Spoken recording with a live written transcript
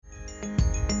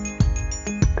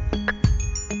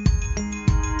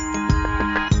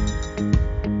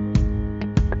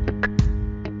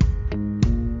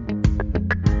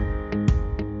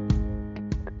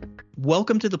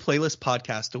Welcome to the Playlist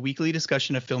Podcast, a weekly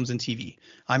discussion of films and TV.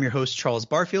 I'm your host, Charles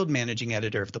Barfield, managing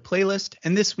editor of The Playlist.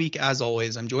 And this week, as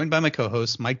always, I'm joined by my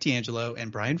co-hosts, Mike D'Angelo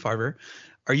and Brian Farver.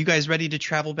 Are you guys ready to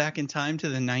travel back in time to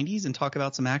the 90s and talk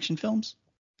about some action films?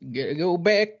 Go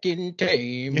back in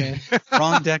time.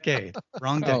 Wrong decade.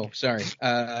 Oh, sorry.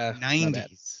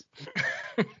 90s.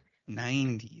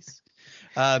 90s.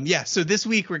 So this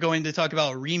week we're going to talk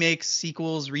about remakes,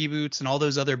 sequels, reboots, and all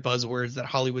those other buzzwords that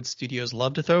Hollywood studios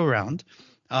love to throw around.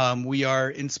 We are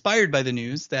inspired by the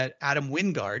news that Adam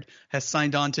Wingard has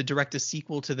signed on to direct a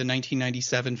sequel to the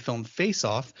 1997 film Face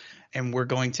Off, and we're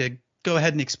going to go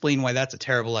ahead and explain why that's a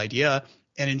terrible idea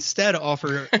and instead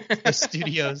offer the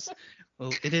studios –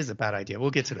 well, it is a bad idea.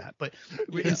 We'll get to that. But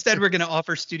instead, we're going to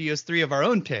offer studios 3 of our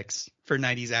own picks for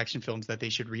 90s action films that they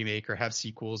should remake or have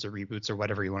sequels or reboots or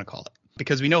whatever you want to call it.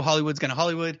 Because we know Hollywood's going to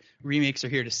Hollywood. Remakes are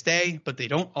here to stay, but they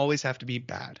don't always have to be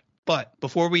bad. But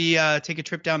before we take a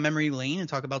trip down memory lane and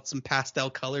talk about some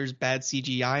pastel colors, bad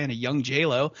CGI, and a young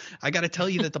J-Lo, I got to tell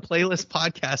you that the Playlist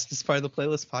Podcast is part of the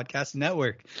Playlist Podcast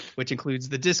Network, which includes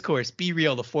The Discourse, Be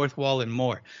Real, The Fourth Wall, and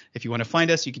more. If you want to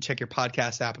find us, you can check your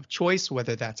podcast app of choice,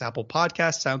 whether that's Apple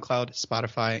Podcasts, SoundCloud,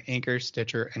 Spotify, Anchor,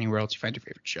 Stitcher, anywhere else you find your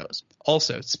favorite shows.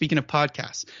 Also, speaking of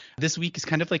podcasts, this week is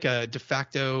kind of like a de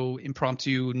facto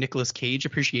impromptu Nicolas Cage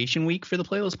appreciation week for the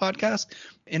Playlist Podcast.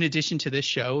 In addition to this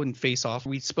show and Face Off,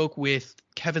 we spoke with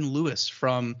Kevin Lewis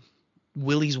from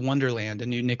Willy's Wonderland, a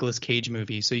new Nicolas Cage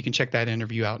movie. So you can check that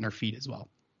interview out in our feed as well.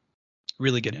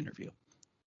 Really good interview,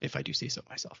 if I do say so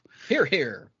myself. Hear,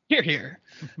 hear. Hear, hear.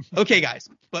 Okay, guys.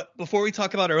 But before we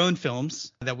talk about our own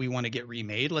films that we want to get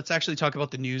remade, let's actually talk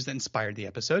about the news that inspired the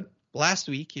episode. Last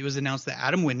week, it was announced that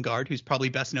Adam Wingard, who's probably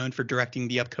best known for directing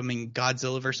the upcoming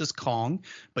Godzilla vs. Kong,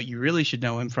 but you really should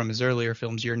know him from his earlier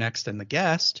films, You're Next and The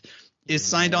Guest, is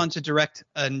signed on to direct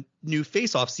a new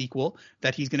Face Off sequel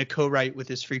that he's going to co-write with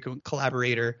his frequent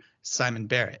collaborator, Simon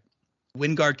Barrett.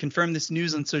 Wingard confirmed this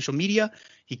news on social media.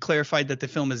 He clarified that the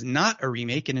film is not a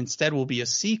remake and instead will be a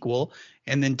sequel.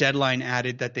 And then Deadline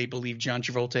added that they believe John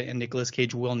Travolta and Nicolas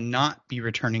Cage will not be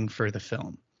returning for the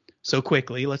film. So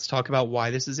quickly, let's talk about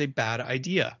why this is a bad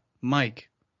idea. Mike.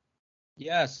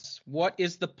 Yes. What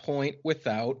is the point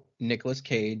without Nicolas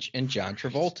Cage and John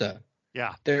Travolta?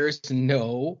 Yeah. There's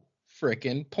no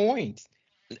frickin' point.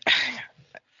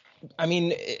 I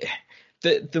mean,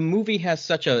 the movie has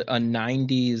such a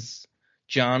 90s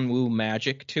John Woo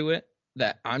magic to it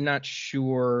that I'm not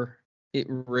sure it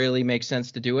really makes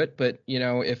sense to do it. But, you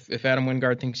know, if Adam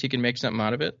Wingard thinks he can make something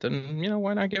out of it, then, you know,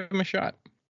 why not give him a shot?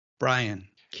 Brian,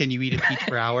 can you eat a peach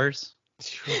for hours?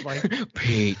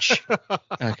 Peach.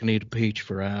 I can eat a peach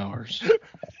for hours.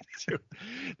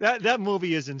 That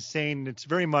movie is insane. It's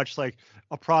very much like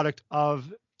a product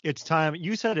of its time.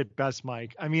 You said it best,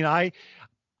 Mike. I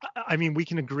mean, we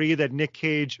can agree that Nick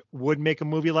Cage would make a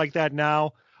movie like that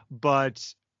now, but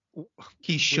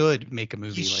he should make a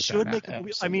movie like that. Make a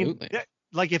movie. I mean,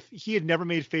 like if he had never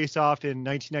made Face Off in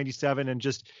 1997 and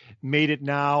just made it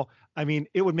now, I mean,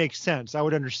 it would make sense. I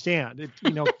would understand it,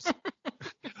 you know.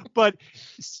 But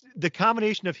the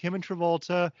combination of him and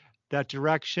Travolta, that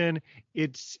direction,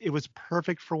 it was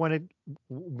perfect for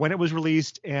when it was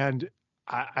released. And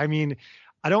I mean,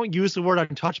 I don't use the word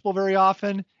untouchable very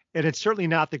often, and it's certainly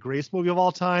not the greatest movie of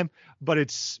all time, but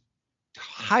it's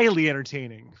highly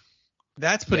entertaining.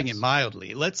 That's putting it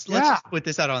mildly. Let's just put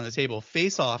this out on the table.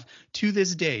 Face Off, to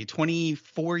this day,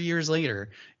 24 years later,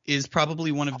 is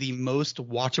probably one of the most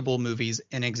watchable movies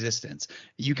in existence.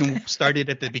 You can start it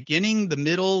at the beginning, the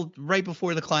middle, right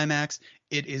before the climax.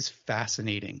 It is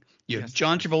fascinating. You have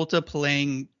John Travolta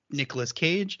playing Nicolas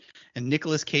Cage and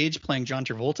Nicolas Cage playing John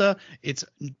Travolta. It's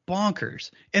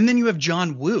bonkers. And then you have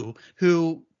John Woo,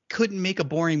 who couldn't make a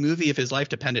boring movie if his life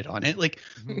depended on it. Like,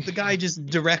 the guy just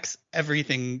directs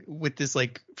everything with this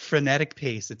like frenetic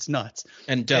pace. It's nuts.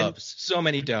 And dubs. So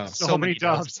many dubs. So many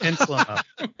dubs. And slow-mo.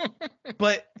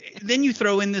 But then you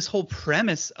throw in this whole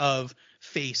premise of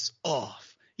Face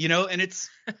Off, you know, and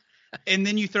and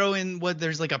then you throw in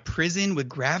there's like a prison with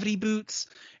gravity boots.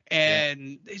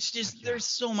 And it's just, there's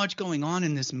so much going on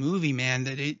in this movie, man,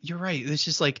 that you're right. It's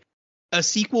just like a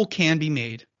sequel can be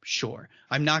made. Sure.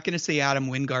 I'm not going to say Adam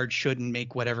Wingard shouldn't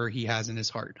make whatever he has in his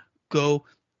heart. Go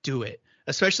do it.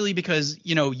 Especially because,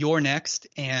 you know, You're Next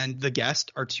and The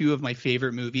Guest are 2 of my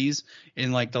favorite movies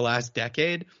in like the last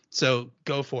decade. So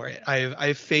go for it. I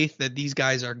have faith that these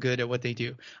guys are good at what they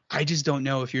do. I just don't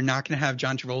know if you're not going to have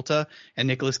John Travolta and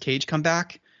Nicolas Cage come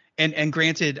back. And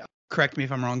granted, correct me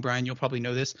if I'm wrong, Brian, you'll probably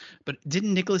know this, but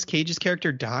didn't Nicolas Cage's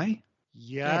character die?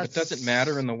 Yeah, but it doesn't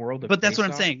matter in the world of But that's what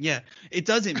I'm Face-Off. saying. Yeah, it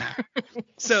doesn't matter.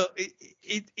 So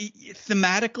it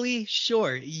thematically,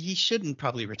 sure, he shouldn't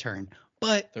probably return.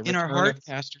 But The in our Return hearts, of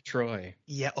Pastor Troy.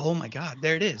 yeah. Oh my God,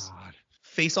 there it is. God.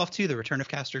 Face Off 2: The Return of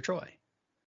Castor Troy.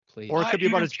 Please. Or it could be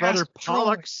about am his brother Castor Troy.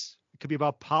 Pollux. It could be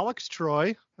about Pollux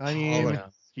Troy. I mean,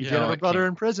 Pollux. he did No, have a it brother can't.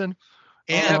 in prison.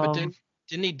 And Yeah, but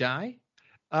didn't he die?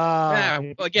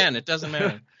 Again, it doesn't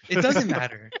matter. it doesn't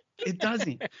matter. It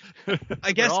doesn't.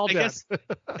 I guess. all I dead.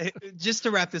 guess. Just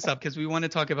to wrap this up, because we want to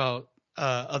talk about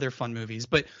other fun movies,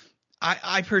 but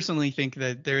I personally think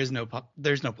that there's no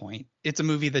point. It's a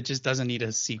movie that just doesn't need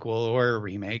a sequel or a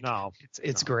remake. No.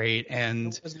 It's great,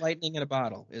 and It was lightning in a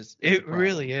bottle. Is the it problem.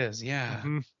 really is. Yeah.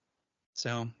 Mhm.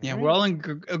 So yeah, Alright. we're all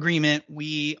in agreement.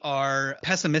 We are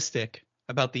pessimistic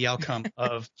about the outcome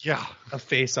of Yeah.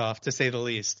 Face Off, to say the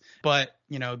least. But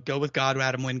go with God,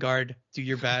 Adam Wingard. Do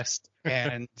your best,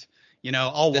 and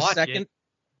I'll watch it.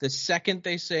 The second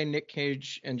they say Nick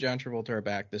Cage and John Travolta are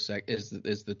back, is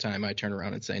the time I turn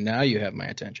around and say, now you have my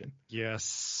attention.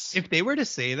 Yes. If they were to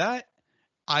say that,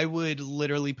 I would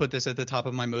literally put this at the top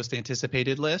of my most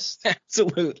anticipated list,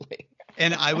 Absolutely.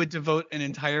 and I would devote an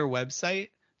entire website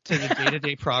to the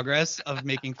day-to-day progress of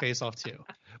making Face Off 2.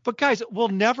 But guys, we'll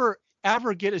never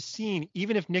ever get a scene,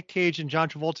 even if Nick Cage and John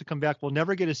Travolta come back, we'll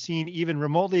never get a scene even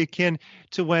remotely akin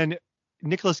to when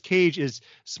Nicolas Cage is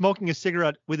smoking a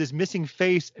cigarette with his missing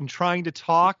face and trying to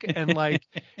talk, and like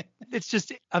it's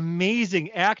just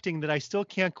amazing acting that I still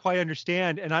can't quite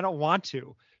understand, and I don't want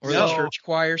to. Or No. the church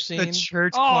choir scene. The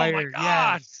church Oh choir. my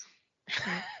God.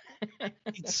 Yes.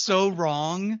 It's so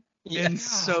wrong Yeah. and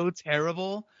so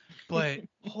terrible, but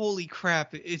holy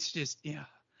crap, it's just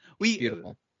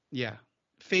Beautiful. Yeah.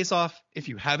 Face Off, if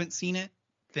you haven't seen it,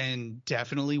 then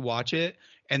definitely watch it,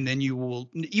 and then you will,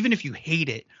 even if you hate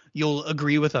it, you'll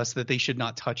agree with us that they should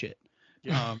not touch it.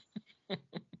 Yeah.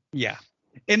 Yeah.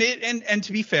 And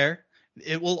to be fair,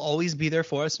 it will always be there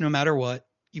for us no matter what,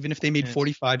 even if they made Yes.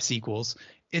 45 sequels.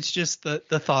 It's just the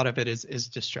thought of it is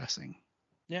distressing.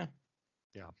 Yeah.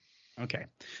 Okay.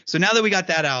 So now that we got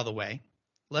that out of the way,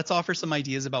 let's offer some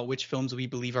ideas about which films we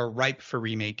believe are ripe for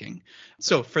remaking.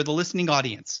 So for the listening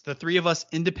audience, the three of us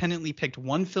independently picked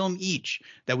one film each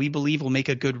that we believe will make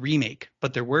a good remake,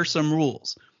 but there were some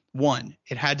rules. 1,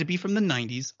 it had to be from the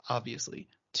 90s, obviously.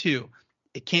 2,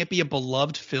 it can't be a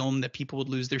beloved film that people would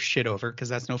lose their shit over, because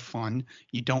that's no fun.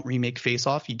 You don't remake Face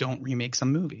Off, you don't remake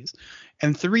some movies.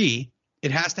 And 3,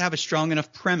 it has to have a strong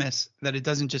enough premise that it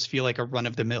doesn't just feel like a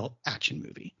run-of-the-mill action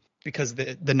movie, because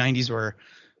the 90s were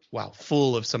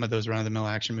full of some of those run-of-the-mill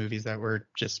action movies that were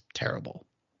just terrible.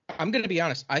 I'm going to be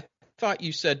honest. I thought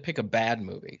you said pick a bad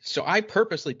movie. So I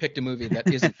purposely picked a movie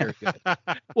that isn't very good.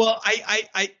 Well,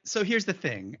 so here's the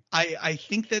thing. I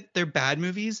think that they're bad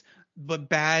movies, but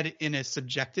bad in a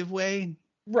subjective way.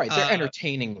 Right. They're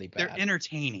entertainingly bad. They're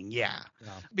entertaining, yeah. Yeah.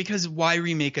 Because why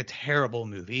remake a terrible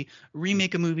movie?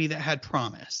 Remake a movie that had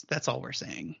promise. That's all we're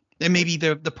saying. And maybe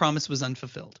the promise was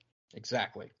unfulfilled.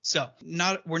 Exactly. So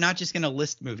we're not just going to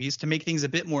list movies. To make things a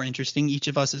bit more interesting, each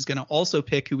of us is going to also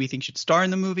pick who we think should star in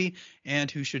the movie and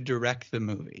who should direct the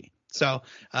movie. So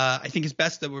I think it's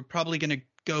best that we're probably going to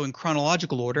go in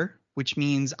chronological order, which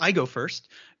means I go first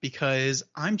because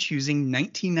I'm choosing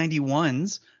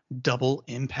 1991's Double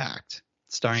Impact,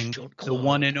 starring the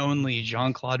one and only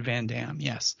Jean-Claude Van Damme.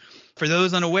 Yes. For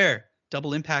those unaware,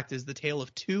 Double Impact is the tale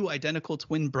of two identical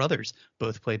twin brothers,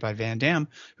 both played by Van Damme,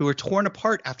 who are torn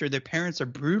apart after their parents are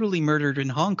brutally murdered in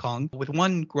Hong Kong, with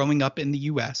one growing up in the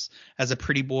U.S. as a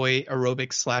pretty boy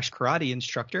aerobics/karate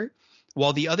instructor,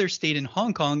 while the other stayed in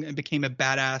Hong Kong and became a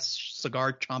badass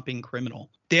cigar-chomping criminal.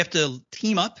 They have to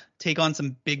team up, take on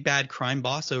some big bad crime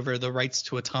boss over the rights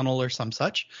to a tunnel or some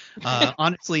such.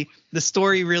 Honestly, the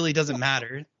story really doesn't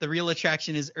matter. The real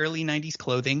attraction is early 90s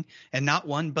clothing, and not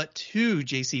one but two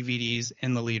JCVDs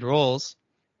in the lead roles.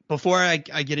 Before I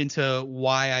get into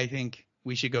why I think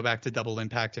we should go back to Double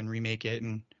Impact and remake it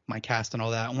and my cast and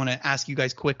all that, I want to ask you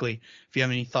guys quickly if you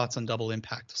have any thoughts on Double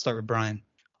Impact. I'll start with Brian.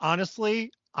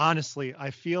 Honestly,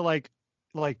 I feel like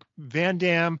Van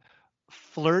Damme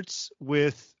flirts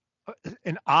with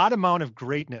an odd amount of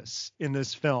greatness in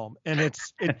this film, and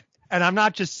and I'm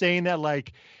not just saying that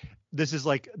like this is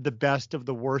like the best of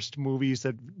the worst movies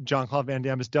that Jean-Claude Van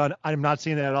Damme has done. I'm not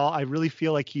saying that at all. I really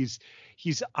feel like he's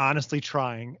honestly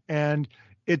trying, and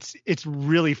it's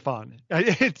really fun.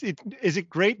 Is it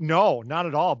great? No, not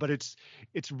at all. But it's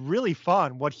really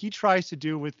fun. What he tries to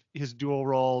do with his dual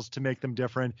roles to make them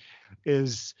different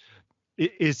is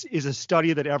is a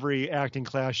study that every acting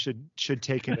class should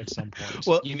take in at some point.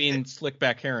 Well, You mean slick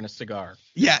back hair and a cigar?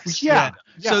 yes. Yeah.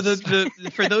 So Yes.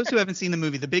 the for those who haven't seen the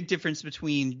movie, the big difference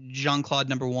between Jean-Claude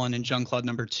number 1 and Jean-Claude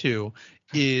number 2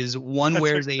 is one That's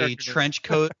wears right, a character. trench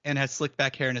coat and has slick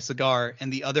back hair and a cigar,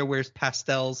 and the other wears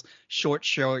pastels, short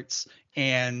shorts,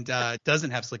 and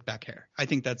doesn't have slick back hair. I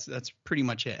think that's pretty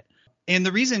much it. And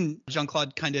the reason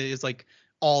Jean-Claude kind of is like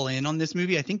all in on this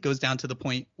movie, I think, goes down to the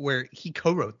point where he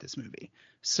co-wrote this movie.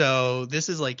 So this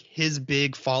is like his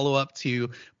big follow-up to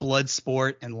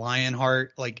Bloodsport and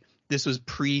Lionheart. Like this was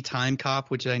pre-Time Cop,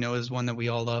 which I know is one that we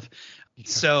all love.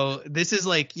 So this is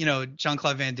like,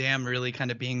 Jean-Claude Van Damme really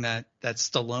kind of being that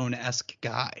Stallone-esque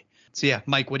guy. So yeah,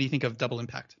 Mike, what do you think of Double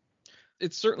Impact?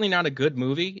 It's certainly not a good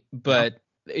movie, but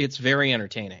it's very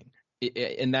entertaining.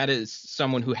 And that is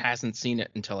someone who hasn't seen it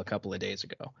until a couple of days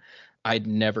ago. I'd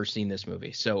never seen this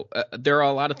movie. So there are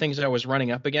a lot of things that I was running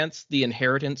up against. The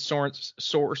inheritance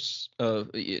source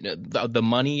of the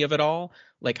money of it all.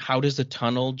 Like, how does a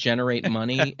tunnel generate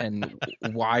money and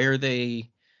why are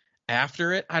they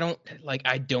after it?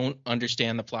 I don't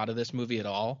understand the plot of this movie at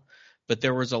all. But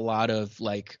there was a lot of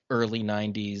like early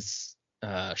 90s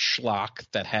schlock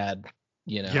that had,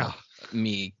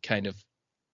 me kind of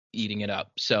eating it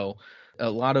up. So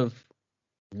a lot of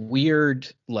weird,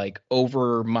 like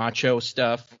over macho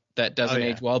stuff that doesn't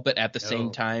age well, but at the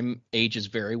same time ages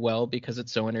very well because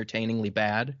it's so entertainingly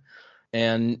bad.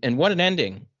 And what an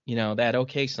ending, that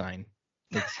okay sign.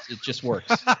 It just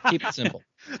works. Keep it simple.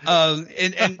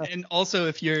 And also,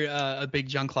 if you're a big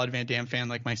Jean-Claude Van Damme fan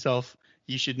like myself,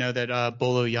 you should know that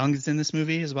Bolo Young is in this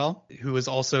movie as well, who is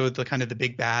also the kind of the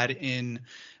big bad in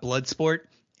Bloodsport.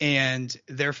 And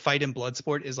their fight in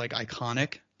Bloodsport is like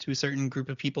iconic to a certain group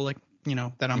of people, like,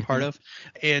 that I'm part of.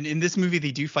 And in this movie,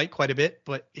 they do fight quite a bit,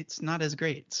 but it's not as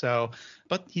great. So,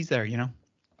 but he's there,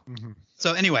 Mm-hmm.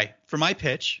 So anyway, for my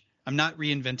pitch, I'm not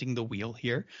reinventing the wheel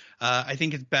here. I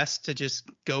think it's best to just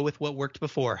go with what worked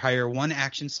before. Hire one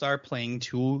action star playing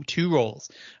two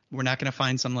roles. We're not going to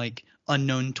find some like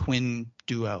unknown twin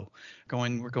duo.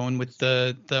 We're going with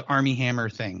the Army Hammer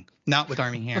thing. Not with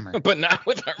Army Hammer. But not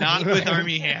with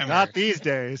Army Hammer. Not these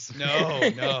days.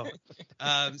 No.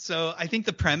 So I think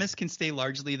the premise can stay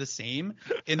largely the same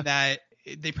in that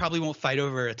they probably won't fight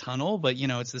over a tunnel, but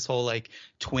it's this whole like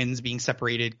twins being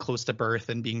separated close to birth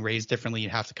and being raised differently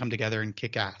and have to come together and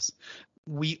kick ass.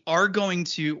 What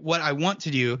I want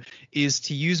to do is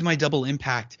to use my Double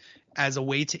Impact as a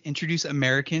way to introduce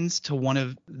Americans to one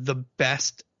of the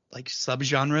best like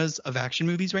subgenres of action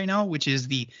movies right now, which is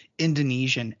the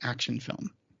Indonesian action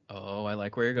film. Oh, I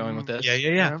like where you're going with this.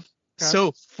 Yeah. Okay.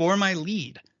 So for my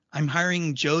lead, I'm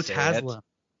hiring Joe Taslim.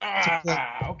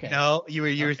 Okay. No, you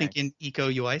were thinking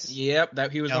Iko Uwais?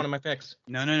 Yep, he was one of my picks.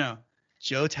 No.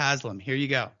 Joe Taslim. Here you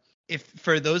go. If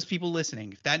for those people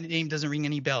listening, if that name doesn't ring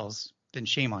any bells, then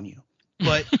shame on you.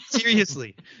 But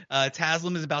seriously,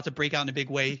 Taslim is about to break out in a big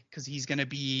way because he's going to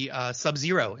be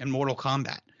Sub-Zero in Mortal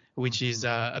Kombat, which is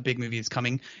a big movie that's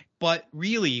coming. But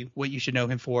really, what you should know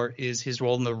him for is his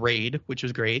role in The Raid, which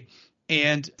was great.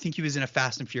 And I think he was in a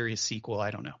Fast and Furious sequel.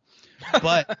 I don't know.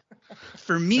 But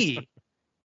for me,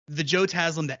 the Joe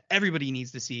Taslim that everybody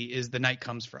needs to see is The Night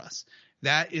Comes for Us.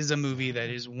 That is a movie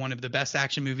that is one of the best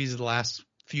action movies of the last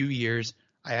few years.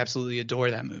 I absolutely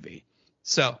adore that movie.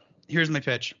 So here's my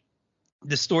pitch.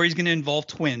 The story is going to involve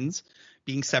twins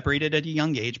being separated at a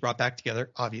young age, brought back together,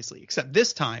 obviously. Except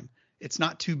this time, it's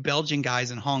not two Belgian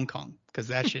guys in Hong Kong, because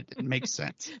that shit didn't make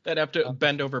sense. That have to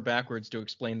bend over backwards to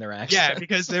explain their accent. Yeah,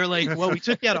 because they're like, well, we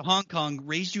took you out of Hong Kong,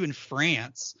 raised you in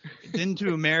France, then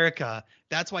to America.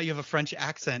 That's why you have a French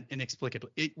accent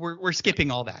inexplicably. We're skipping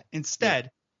all that.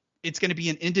 Instead, it's going to be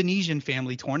an Indonesian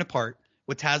family torn apart,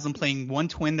 with Taslim playing one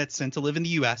twin that's sent to live in the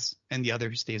U.S. and the other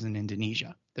who stays in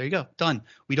Indonesia. There you go. Done.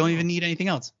 We don't even need anything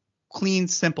else. Clean,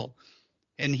 simple.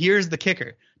 And here's the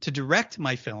kicker. To direct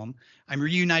my film, I'm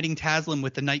reuniting Taslim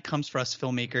with The Night Comes for Us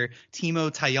filmmaker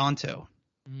Timo Tayonto.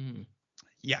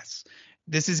 Yes.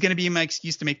 This is going to be my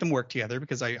excuse to make them work together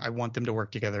because I want them to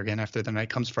work together again after The Night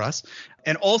Comes for Us.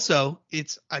 And also,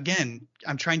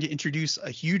 I'm trying to introduce a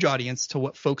huge audience to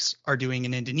what folks are doing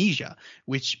in Indonesia,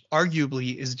 which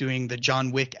arguably is doing the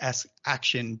John Wick-esque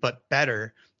action, but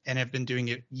better, and have been doing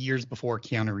it years before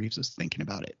Keanu Reeves was thinking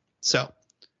about it. So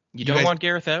you don't want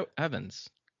Gareth Evans?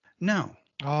 No.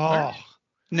 Oh.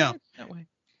 No. That way.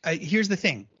 Here's the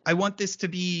thing. I want it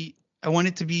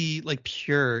to be like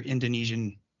pure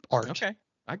Indonesian art. Okay.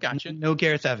 I got you. No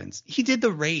Gareth Evans. He did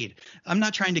The Raid. I'm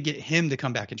not trying to get him to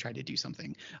come back and try to do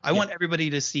something. I want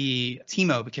everybody to see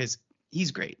Timo because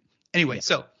he's great. Anyway,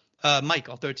 so Mike,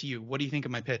 I'll throw it to you. What do you think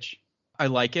of my pitch? I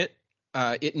like it.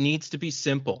 It needs to be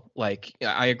simple. Like,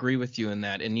 I agree with you in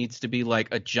that. It needs to be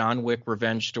like a John Wick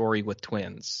revenge story with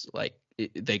twins. Like,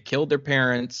 they killed their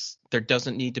parents. There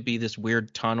doesn't need to be this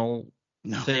weird tunnel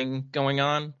thing going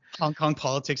on. Hong Kong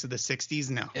politics of the 60s?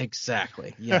 No.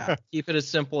 Exactly. Yeah. Keep it as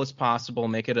simple as possible.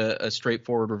 Make it a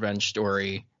straightforward revenge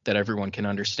story that everyone can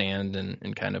understand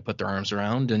and kind of put their arms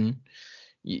around, and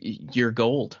you're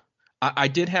gold. I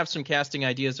did have some casting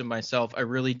ideas of myself. I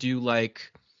really do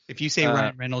like... If you say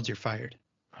Ryan Reynolds, you're fired.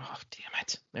 Oh, damn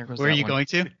it. There goes Where are you one. going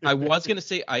to? I was going to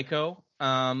say Aiko.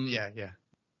 Yeah.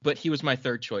 But he was my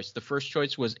third choice. The first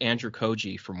choice was Andrew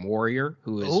Koji from Warrior,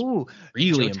 who is Joe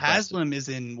really impressive. Taslim is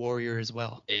in Warrior as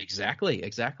well. Exactly.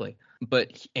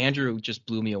 But Andrew just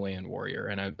blew me away in Warrior,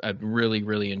 and I really,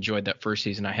 really enjoyed that first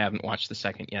season. I haven't watched the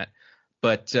second yet.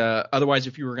 But otherwise,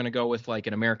 if you were going to go with like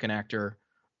an American actor,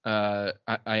 I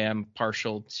am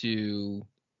partial to...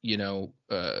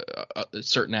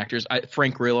 certain actors.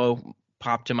 Frank Grillo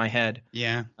popped to my head.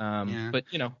 Yeah. But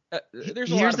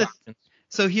there's a lot of options.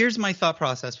 So here's my thought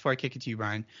process before I kick it to you,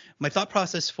 Brian. My thought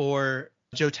process for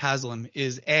Joe Taslim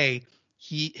is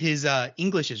his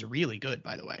English is really good,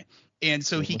 by the way, and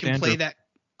so he can play that.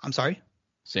 I'm sorry.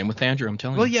 Same with Andrew. I'm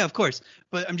telling you. Well, yeah, of course,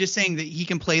 but I'm just saying that he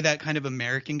can play that kind of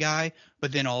American guy,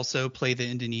 but then also play the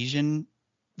Indonesian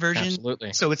version.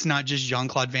 Absolutely. So it's not just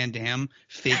Jean-Claude Van Damme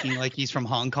faking like he's from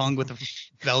Hong Kong with a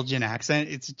Belgian accent.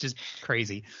 It's just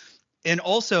crazy. And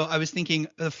also, I was thinking,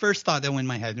 the first thought that went in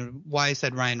my head, and why I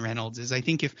said Ryan Reynolds, is I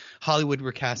think if Hollywood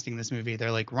were casting this movie,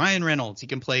 they're like, Ryan Reynolds, he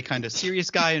can play kind of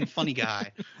serious guy and funny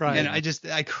guy. Right. And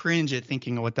I cringe at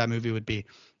thinking of what that movie would be.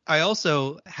 I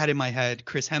also had in my head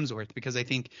Chris Hemsworth, because I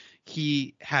think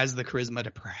he has the charisma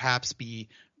to perhaps be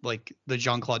like the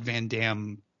Jean-Claude Van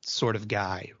Damme sort of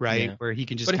guy, right? Yeah. Where he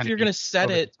can just But kind if you're going to set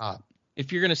it, top.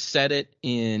 if you're going to set it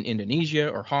in Indonesia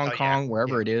or Hong Kong,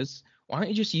 wherever it is, why don't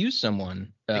you just use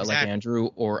someone like Andrew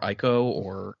or Aiko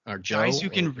or Joe? Guys who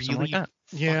can really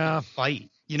fight.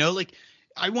 Like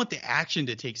I want the action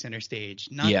to take center stage,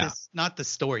 not the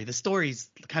story. The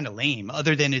story's kind of lame,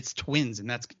 other than it's twins, and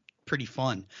that's pretty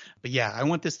fun. But yeah, I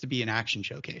want this to be an action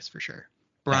showcase for sure.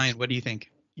 Brian, what do you think?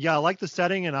 Yeah, I like the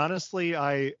setting, and honestly,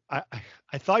 I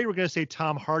thought you were going to say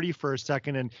Tom Hardy for a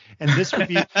second, and this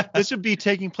would be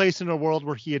taking place in a world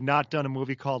where he had not done a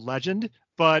movie called Legend.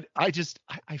 But I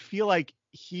feel like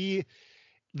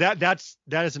that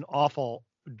is an awful,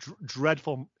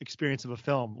 dreadful experience of a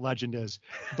film. Legend is,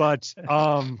 but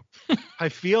I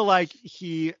feel like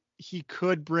he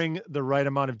could bring the right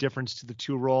amount of difference to the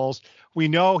two roles. We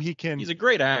know he can. He's a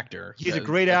great actor. He's a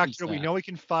great actor. We know he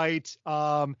can fight.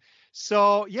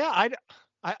 So yeah,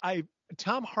 I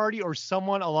Tom Hardy or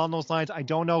someone along those lines. I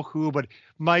don't know who, but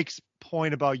Mike's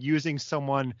point about using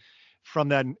someone from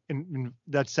that in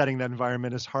that setting, that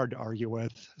environment, is hard to argue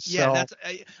with. So, yeah,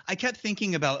 I kept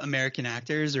thinking about American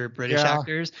actors or British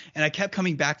actors, and I kept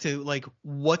coming back to like,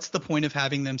 what's the point of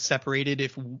having them separated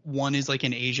if one is like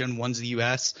in Asia and one's the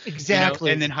U.S.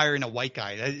 Exactly, and then hiring a white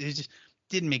guy? It just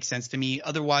didn't make sense to me.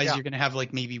 Otherwise, you're going to have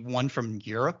like maybe one from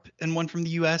Europe and one from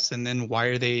the U.S. And then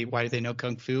why do they know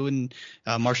kung fu and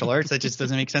martial arts? That just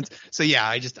doesn't make sense. So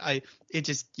yeah,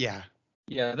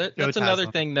 Yeah, that's another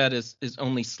thing that is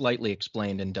only slightly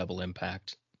explained in Double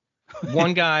Impact.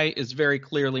 One guy is very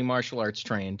clearly martial arts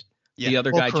trained. Yeah. The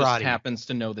other guy just happens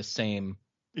to know the same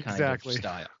kind of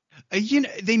style.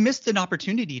 They missed an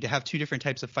opportunity to have two different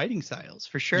types of fighting styles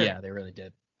for sure. Yeah, they really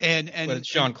did. But it's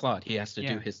Jean-Claude. He has to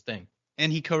do his thing.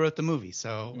 And he co-wrote the movie,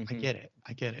 so I get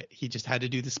it. He just had to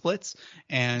do the splits,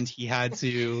 and he had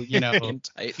to,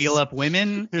 feel up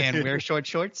women and wear short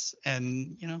shorts,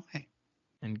 and hey.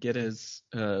 And get his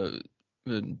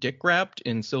dick wrapped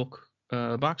in silk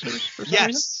boxers for some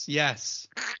reason? Yes.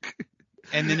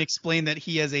 And then explain that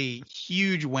he has a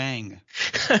huge wang.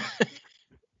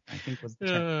 I think was the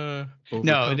term.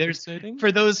 No,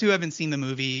 for those who haven't seen the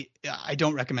movie, I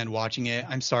don't recommend watching it.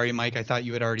 I'm sorry, Mike. I thought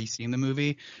you had already seen the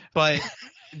movie, but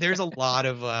there's a lot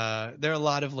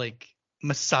of like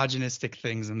misogynistic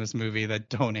things in this movie that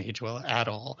don't age well at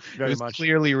all. It was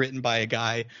clearly written by a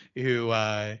guy who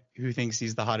thinks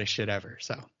he's the hottest shit ever.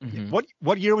 So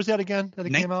what year was that again that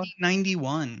it came out?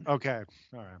 1991. Okay,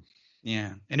 all right.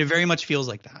 Yeah, and it very much feels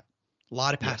like that. A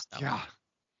lot of pastel. Yeah.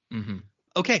 Mm-hmm.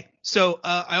 Okay, so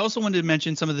I also wanted to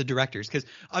mention some of the directors, because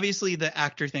obviously the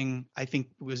actor thing I think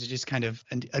was just kind of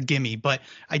a gimme, but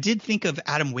I did think of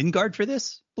Adam Wingard for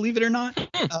this, believe it or not.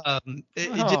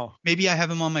 Maybe I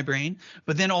have him on my brain,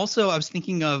 but then also I was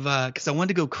thinking of because I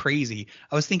wanted to go crazy.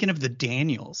 I was thinking of the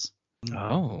Daniels.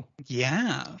 Oh,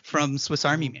 yeah, from Swiss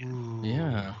Army Man.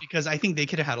 Yeah, because I think they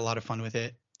could have had a lot of fun with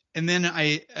it. And then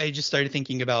I just started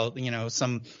thinking about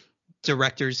some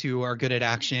directors who are good at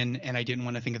action, and I didn't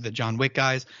want to think of the John Wick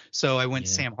guys. So I went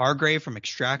Sam Hargrave from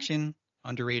Extraction,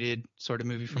 underrated sort of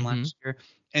movie from last year.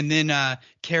 And then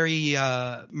Carrie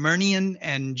Murnian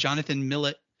and Jonathan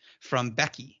Millett from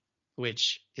Becky,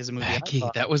 which is a movie. Becky,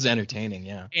 that was entertaining,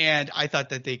 yeah. And I thought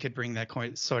that they could bring that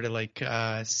sort of like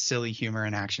silly humor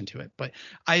and action to it. But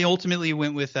I ultimately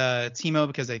went with Timo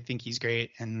because I think he's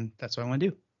great, and that's what I want to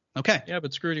do. Okay. Yeah,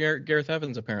 but screw Gareth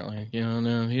Evans apparently.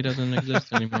 No, he doesn't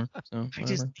exist anymore. So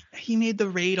he made the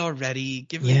Raid already.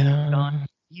 Give him done.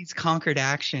 He's conquered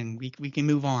action. We can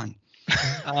move on.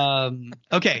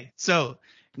 Okay, so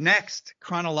next,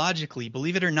 chronologically,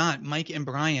 believe it or not, Mike and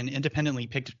Brian independently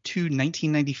picked two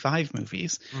 1995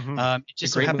 movies. It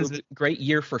just so happens that great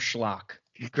year for schlock.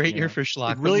 Great year for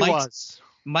schlock. It really was.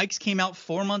 Mike's came out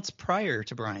 4 months prior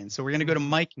to Brian, so we're gonna go to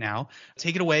Mike now.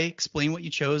 Take it away. Explain what you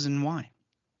chose and why.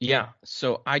 Yeah,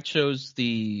 so I chose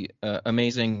the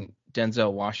amazing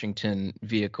Denzel Washington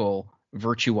vehicle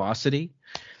Virtuosity.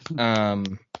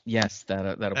 Yes, that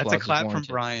applause. That's a clap from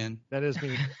Brian. That is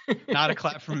me. Not a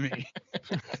clap from me.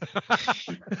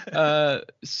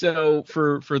 So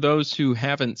for those who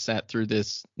haven't sat through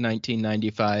this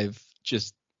 1995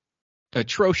 just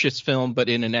atrocious film, but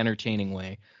in an entertaining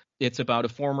way, it's about a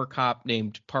former cop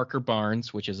named Parker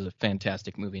Barnes, which is a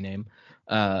fantastic movie name,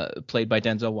 played by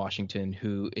Denzel Washington,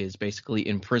 who is basically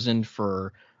imprisoned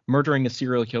for murdering a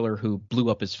serial killer who blew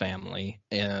up his family.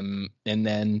 And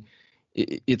then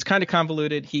it's kind of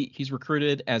convoluted. He's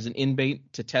recruited as an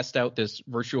inmate to test out this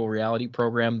virtual reality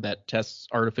program that tests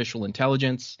artificial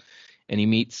intelligence. And he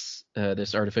meets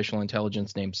this artificial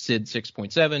intelligence named Sid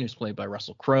 6.7, who's played by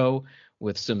Russell Crowe,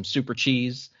 with some super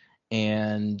cheese.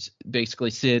 And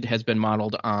basically Sid has been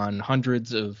modeled on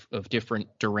hundreds of different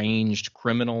deranged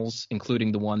criminals,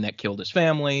 including the one that killed his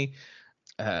family.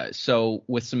 So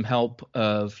with some help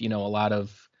of, a lot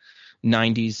of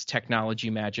 90s technology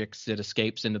magic, Sid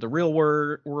escapes into the real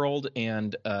world,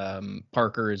 and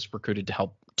Parker is recruited to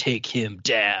help take him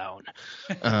down.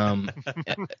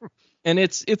 And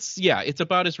it's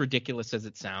about as ridiculous as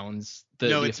it sounds.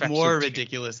 It's more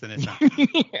ridiculous than it sounds.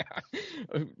 Yeah.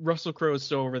 Russell Crowe is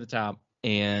so over the top,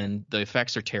 and the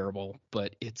effects are terrible,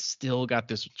 but it's still got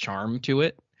this charm to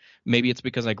it. Maybe it's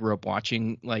because I grew up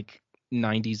watching like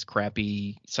 90s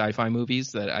crappy sci-fi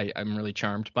movies that I'm really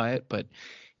charmed by it, but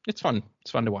it's fun.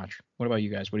 It's fun to watch. What about you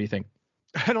guys? What do you think?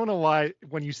 I don't know why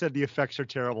when you said the effects are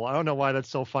terrible. I don't know why that's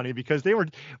so funny, because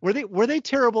were they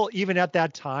terrible even at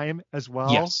that time as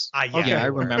well? Yes. Yeah, I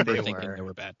remember thinking they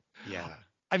were bad. Yeah.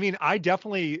 I mean, I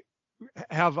definitely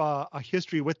have a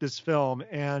history with this film,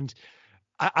 and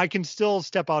I can still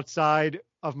step outside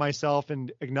of myself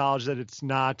and acknowledge that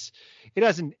it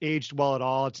hasn't aged well at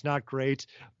all. It's not great,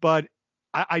 but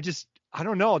I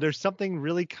don't know. There's something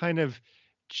really kind of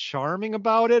charming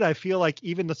about it. I feel like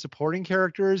even the supporting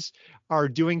characters are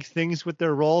doing things with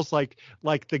their roles, like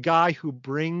the guy who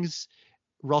brings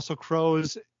Russell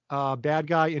Crowe's bad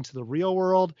guy into the real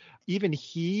world. Even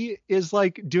he is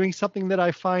like doing something that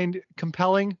I find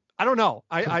compelling. I don't know.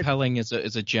 Compelling is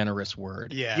a generous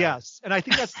word. Yeah. Yes, and I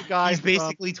think that's the guy. He's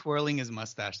basically twirling his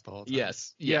mustache the whole time.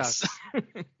 Yes.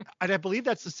 And I believe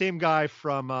that's the same guy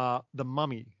from The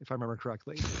Mummy, if I remember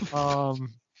correctly.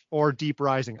 Or Deep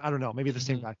Rising. I don't know. Maybe the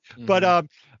same guy. Mm-hmm. But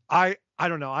I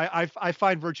don't know. I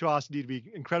find Virtuosity to be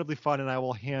incredibly fun, and I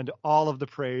will hand all of the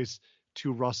praise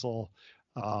to Russell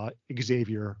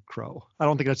Xavier Crowe. I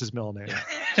don't think that's his middle name.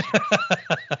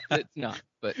 It's not,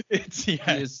 but it's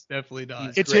definitely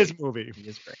not. It's great. His movie. He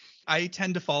is great. I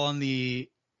tend to fall on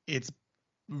it's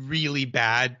really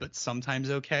bad but sometimes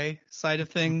okay side of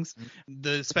things.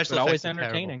 The special effects always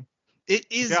entertaining. Terrible. It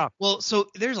is. Yeah. Well, so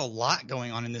there's a lot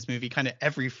going on in this movie, kind of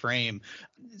every frame.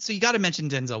 So you got to mention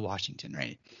Denzel Washington,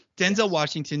 right? Denzel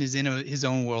Washington is in his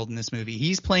own world in this movie.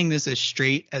 He's playing this as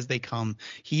straight as they come.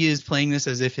 He is playing this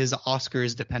as if his Oscar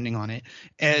is depending on it.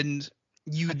 And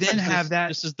you then have that.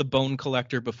 This is the bone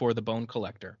collector before the bone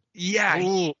collector. Yeah.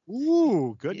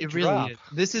 Ooh, good. It drop. Really is.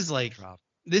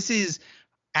 This is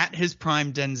at his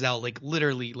prime Denzel, like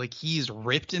literally, like he's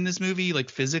ripped in this movie, like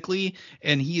physically,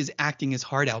 and he is acting his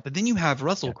heart out. But then you have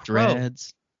Russell Crowe.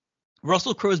 Dreads.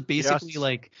 Russell Crowe is basically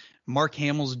like Mark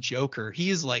Hamill's Joker. He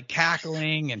is like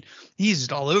cackling and he's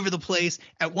just all over the place.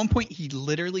 At one point, he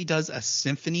literally does a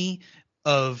symphony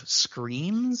of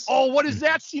screams. Oh, what is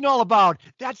that scene all about?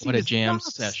 That scene what is a jam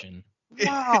nuts. session.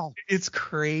 Wow. It's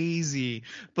crazy.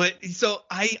 But so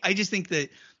I just think that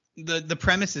the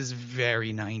premise is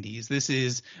very 90s. This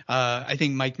is I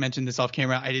think Mike mentioned this off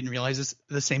camera. I didn't realize this,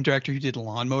 the same director who did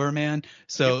Lawnmower Man.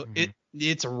 So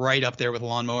it's right up there with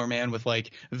Lawnmower Man with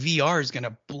like VR is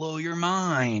gonna blow your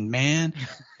mind, man.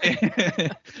 He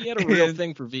had a real And-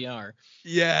 thing for VR.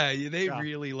 Yeah, they Yeah.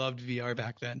 really loved VR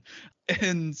back then.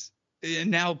 And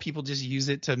now people just use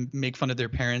it to make fun of their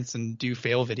parents and do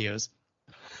fail videos.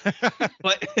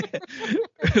 But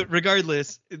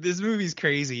regardless, this movie's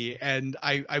crazy, and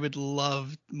I would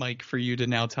love, Mike, for you to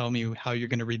now tell me how you're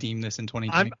going to redeem this in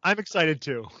 2020. I'm excited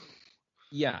too.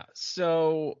 Yeah.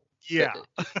 So Yeah.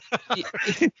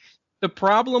 the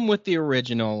problem with the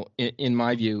original, in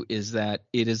my view, is that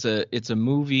it's a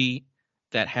movie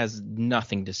that has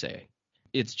nothing to say.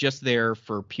 It's just there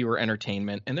for pure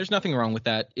entertainment, and there's nothing wrong with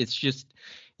that. It's just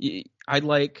I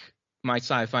like my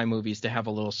sci-fi movies to have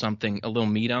a little something, a little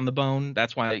meat on the bone.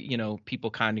 That's why,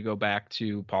 people kind of go back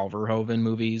to Paul Verhoeven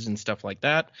movies and stuff like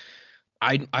that.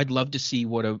 I'd love to see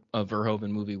what a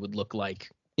Verhoeven movie would look like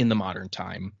in the modern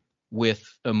time with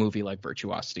a movie like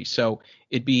Virtuosity. So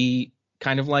it'd be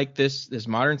kind of like this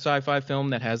modern sci-fi film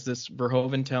that has this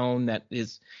Verhoeven tone that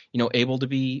is, able to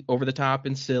be over the top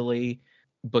and silly,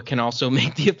 but can also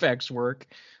make the effects work.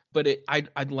 But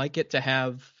I'd like it to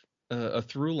have a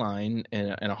through line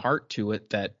and a heart to it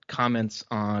that comments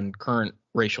on current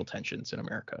racial tensions in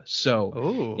America. So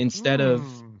Oh, instead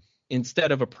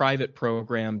of a private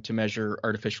program to measure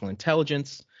artificial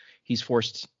intelligence, he's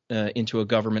forced into a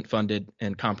government-funded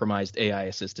and compromised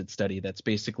AI-assisted study that's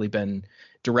basically been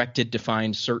directed to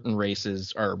find certain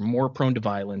races are more prone to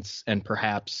violence and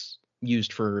perhaps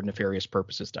used for nefarious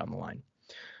purposes down the line.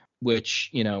 Which,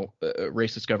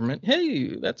 racist government,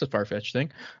 hey, that's a far-fetched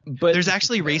thing. But there's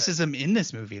actually racism in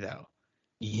this movie, though.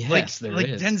 yes, there like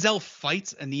is. Denzel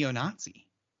fights a neo-Nazi.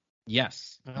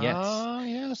 Yes.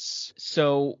 Yes.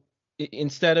 So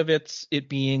instead of it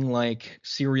being like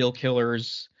serial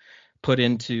killers put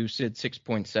into SID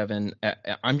 6.7,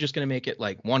 I'm just going to make it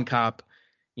like one cop,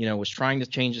 was trying to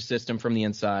change the system from the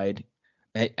inside.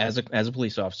 As a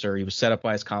police officer, he was set up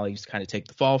by his colleagues to kind of take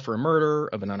the fall for a murder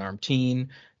of an unarmed teen.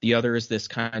 The other is this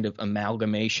kind of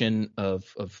amalgamation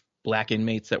of black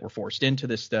inmates that were forced into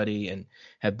this study and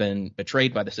have been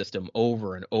betrayed by the system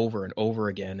over and over and over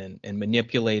again and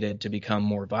manipulated to become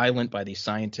more violent by these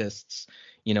scientists,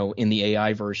 in the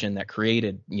AI version that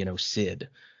created, SID.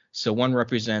 So one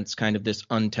represents kind of this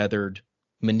untethered,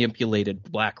 manipulated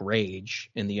black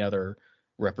rage, and the other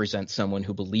represents someone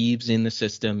who believes in the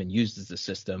system and uses the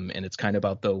system. And it's kind of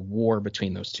about the war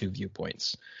between those two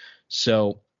viewpoints.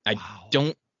 So I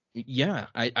don't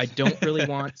really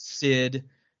want Sid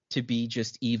to be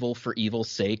just evil for evil's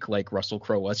sake, like Russell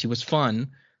Crowe was. He was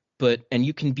fun, and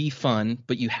you can be fun,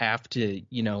 but you have to,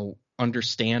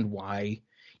 understand why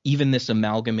even this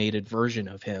amalgamated version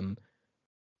of him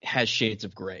has shades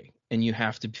of gray, and you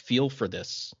have to feel for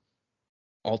this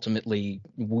ultimately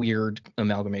weird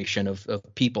amalgamation of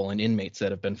people and inmates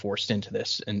that have been forced into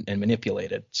this and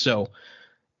manipulated. So,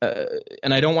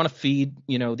 and I don't want to feed,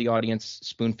 the audience,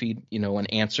 spoon feed, an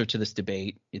answer to this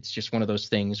debate. It's just one of those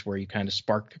things where you kind of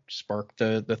spark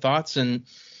the thoughts, and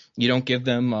you don't give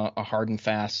them a hard and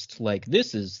fast, like,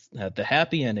 this is the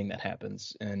happy ending that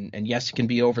happens. And yes, it can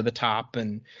be over the top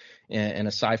and a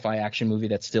sci-fi action movie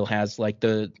that still has like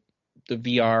the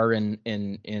VR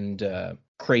and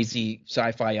crazy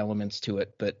sci-fi elements to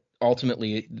it, but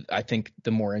ultimately I think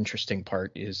the more interesting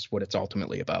part is what it's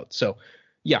ultimately about. So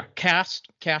yeah, cast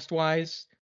wise,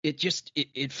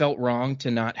 it felt wrong to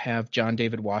not have John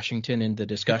David Washington in the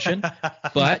discussion,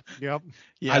 but Yep.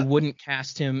 Yeah. I wouldn't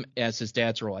cast him as his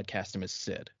dad's role. I'd cast him as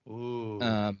Sid. Ooh,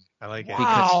 I like it.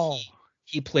 Wow. Because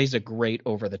he plays a great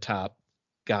over the top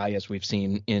guy, as we've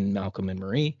seen in Malcolm and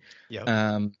Marie.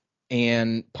 Yep.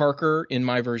 And Parker, in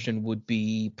my version, would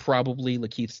be probably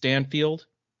Lakeith Stanfield.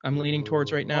 I'm leaning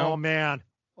towards right now. Oh man.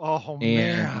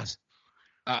 And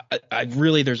I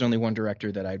really, there's only one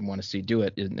director that I'd want to see do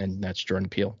it, and that's Jordan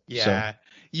Peele. Yeah.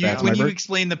 So, that's when my you version.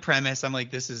 explain the premise, I'm like,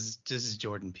 this is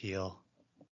Jordan Peele.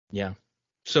 Yeah.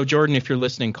 So Jordan, if you're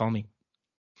listening, call me.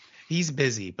 He's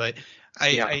busy, but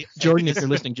Jordan, if you're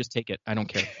listening, just take it. I don't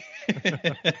care.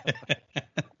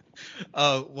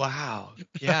 Oh, wow.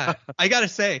 Yeah. I got to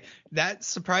say, that's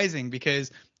surprising because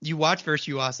you watch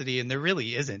Virtuosity and there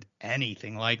really isn't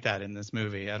anything like that in this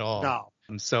movie at all. No.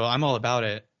 So I'm all about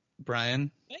it.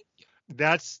 Brian?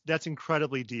 That's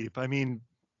incredibly deep. I mean,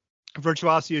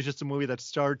 Virtuosity is just a movie that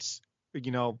starts,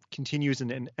 continues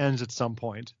and ends at some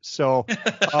point. So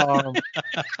that's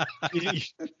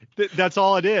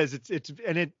all it is.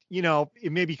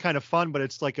 It may be kind of fun, but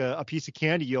it's like a piece of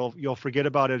candy. You'll forget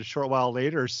about it a short while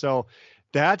later. So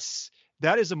that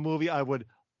is a movie I would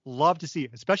love to see,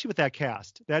 especially with that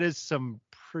cast. That is some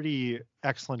pretty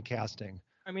excellent casting.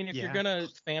 I mean, if you're gonna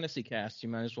fantasy cast, you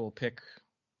might as well pick,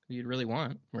 you'd really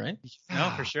want, right?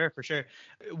 No, for sure, for sure.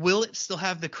 Will it still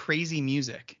have the crazy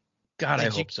music? God, I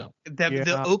Did you- hope so.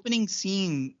 The opening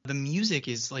scene, the music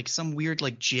is like some weird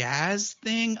like jazz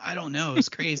thing. I don't know. It's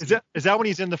crazy. Is that when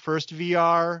he's in the first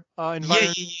VR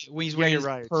environment? Yeah. When he's wearing you're his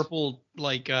right. purple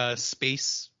like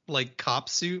space like cop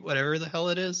suit, whatever the hell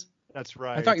it is. That's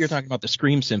right. I thought you were talking about the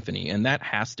Scream Symphony, and that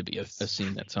has to be a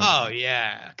scene that's on. Oh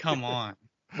yeah, come on.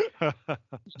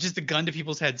 Just a gun to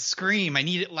people's heads. Scream! I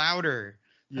need it louder.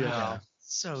 Yeah.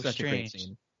 So Such strange.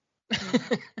 a great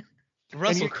scene.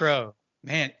 Russell Crowe,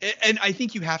 man, and I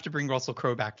think you have to bring Russell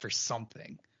Crowe back for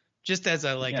something, just as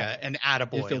an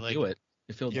attaboy. If he'll do it.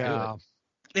 If he'll do it.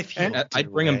 If he,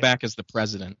 I'd bring him back as the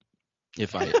president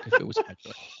if it was my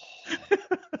choice.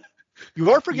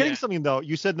 You are forgetting something though.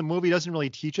 You said the movie doesn't really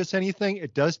teach us anything.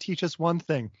 It does teach us one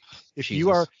thing. If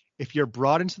you're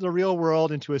brought into the real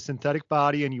world, into a synthetic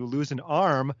body, and you lose an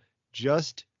arm,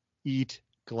 just eat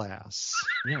glass.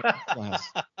 Yeah, glass.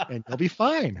 And you'll be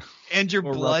fine. And your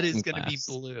Or blood Russian is going to be glass.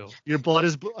 blue. Your blood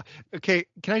is okay.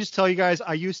 Can I just tell you guys?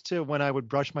 I used to, when I would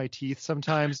brush my teeth,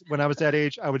 sometimes when I was that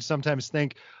age, I would sometimes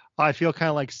think, I feel kind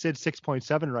of like Sid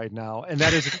 6.7 right now, and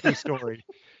that is a true story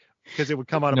because it would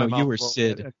come out of my mouth. No, you were a little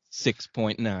Sid bit.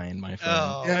 6.9, my friend.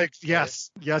 Oh, Yeah,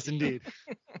 yes, indeed.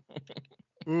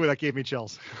 Ooh, that gave me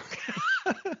chills.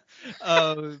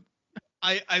 I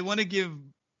want to give.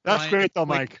 That's Brian great though, a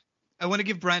quick- Mike. I want to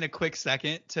give Brian a quick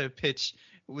second to pitch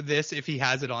with this if he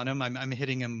has it on him. I'm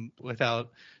hitting him without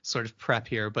sort of prep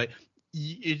here, but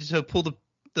to pull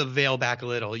the veil back a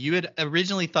little, you had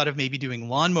originally thought of maybe doing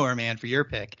Lawnmower Man for your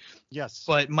pick, Yes.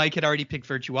 but Mike had already picked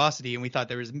Virtuosity, and we thought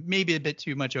there was maybe a bit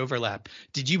too much overlap.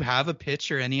 Did you have a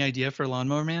pitch or any idea for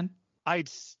Lawnmower Man? I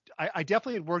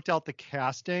definitely had worked out the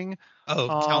casting.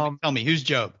 Oh, tell me, who's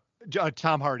Job?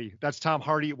 Tom Hardy. That's Tom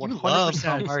Hardy. 100%. You love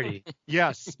Tom Hardy.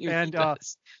 Yes. You And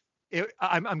does.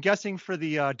 I'm guessing for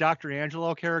the Dr.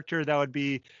 Angelo character, that would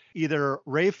be either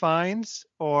Ray Fiennes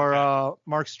or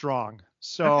Mark Strong.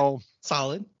 So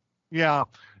Solid. yeah,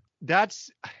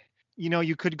 that's,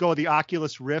 you could go the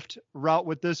Oculus Rift route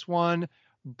with this one,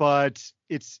 but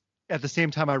it's at the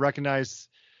same time, I recognize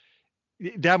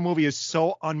that movie is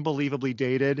so unbelievably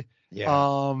dated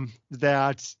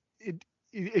that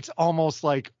it's almost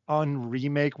like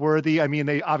unremake worthy. I mean,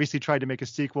 they obviously tried to make a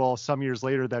sequel some years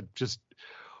later that just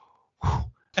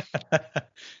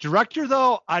director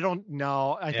though, I don't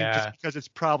know. I think just because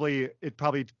it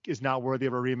probably is not worthy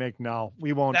of a remake. No,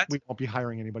 we won't be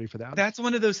hiring anybody for that. That's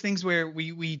one of those things where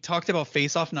we talked about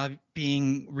Face Off not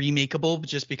being remakeable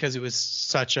just because it was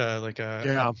such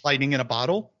a lightning in a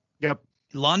bottle. Yep.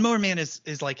 Lawnmower Man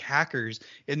is like Hackers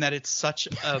in that it's such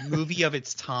a movie of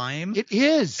its time. It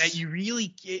is. That you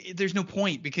really there's no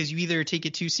point because you either take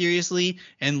it too seriously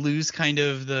and lose kind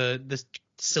of the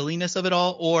silliness of it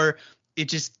all, or it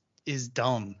just is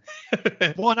dumb.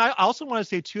 Well, and I also want to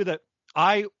say too that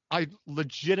I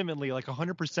legitimately like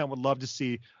 100% would love to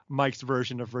see Mike's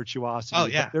version of Virtuosity. Oh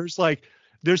yeah. But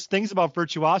there's things about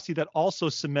Virtuosity that also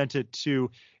cement it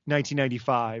to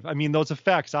 1995. I mean, those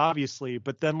effects obviously,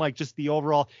 but then like just the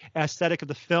overall aesthetic of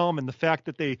the film and the fact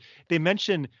that they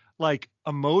mention like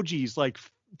emojis like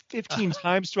 15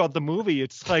 times throughout the movie.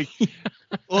 It's like,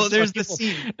 well, there's the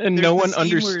scene, and no one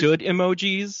understood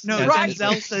emojis. No, right.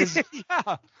 Denzel says,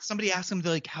 yeah. Somebody asked him,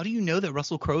 they're like, how do you know that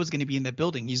Russell Crowe is going to be in that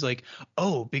building? He's like,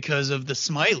 oh, because of the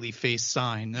smiley face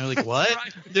sign. They're like, what?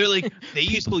 Right. They're like, they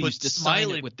People used used to smiley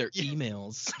sign it with their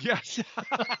emails. Yes.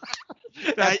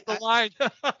 That's the line.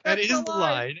 That is the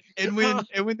line. And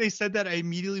when they said that, I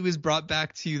immediately was brought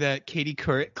back to that Katie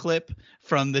Couric clip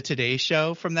from the Today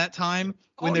Show from that time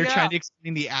when they're trying to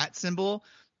explain the @ symbol.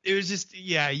 It was just,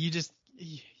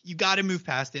 you got to move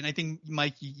past it. And I think,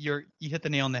 Mike, you hit the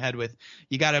nail on the head with,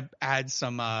 you got to add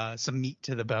some meat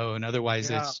to the bone. Otherwise,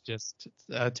 it's just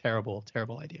a terrible,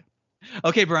 terrible idea.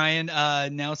 Okay, Brian,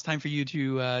 now it's time for you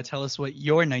to tell us what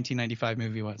your 1995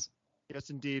 movie was. Yes,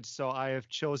 indeed. So I have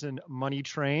chosen Money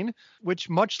Train, which,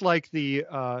 much like the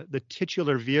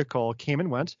titular vehicle, came and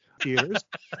went theaters.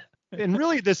 And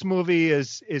really, this movie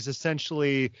is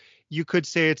essentially, you could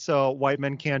say it's a White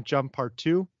Men Can't Jump Part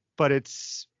 2, but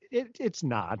it's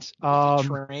not.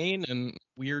 Train and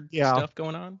weird stuff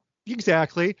going on.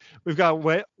 Exactly. We've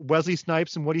got Wesley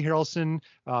Snipes and Woody Harrelson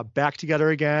back together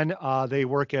again. They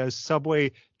work as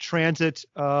subway transit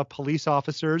police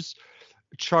officers.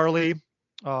 Charlie,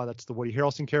 that's the Woody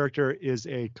Harrelson character, is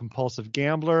a compulsive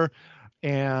gambler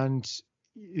and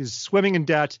is swimming in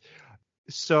debt.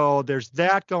 So there's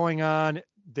that going on.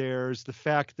 There's the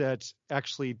fact that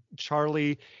actually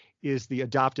Charlie is the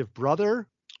adoptive brother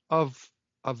of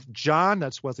John.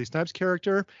 That's Wesley Snipes'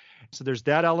 character. So there's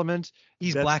that element.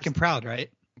 He's black and proud, right?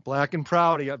 Black and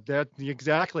proud. Yep, that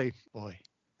exactly. Boy.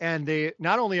 And they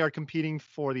not only are competing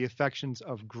for the affections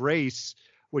of Grace,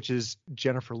 which is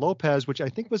Jennifer Lopez, which I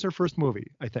think was her first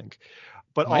movie, I think,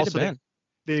 but Might also have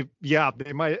been.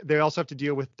 they also have to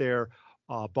deal with their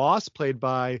boss, played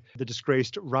by the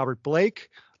disgraced Robert Blake.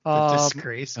 The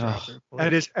disgraced Robert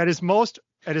Blake. At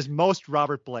his most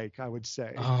Robert Blake, I would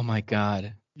say. Oh my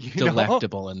God. You know?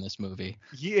 Delectable in this movie.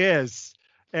 He is.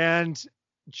 And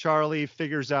Charlie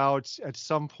figures out at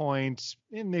some point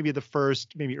in maybe the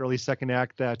first, maybe early second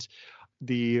act, that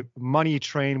the money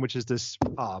train, which is this,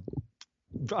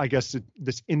 I guess,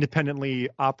 this independently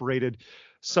operated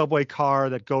subway car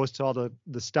that goes to all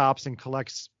the stops and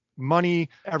collects money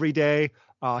every day.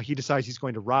 He decides he's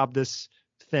going to rob this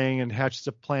thing and hatches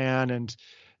a plan. And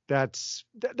that's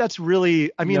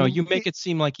really, I mean, no, you make it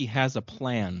seem like he has a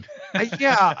plan.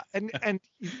 Yeah. And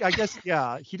I guess,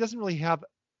 yeah, he doesn't really have,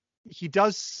 he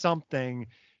does something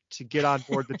to get on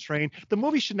board the train. The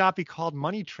movie should not be called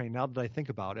Money Train, now that I think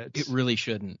about it. It really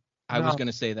shouldn't. I was going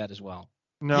to say that as well.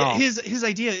 No. Yeah, his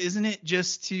idea, isn't it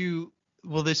just to,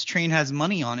 well, this train has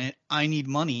money on it. I need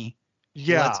money.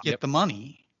 Yeah. Let's get the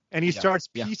money. And he starts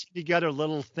piecing together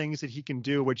little things that he can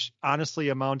do, which honestly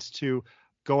amounts to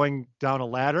going down a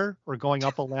ladder or going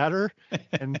up a ladder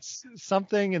and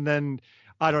something. And then,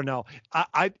 I don't know.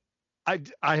 I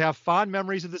have fond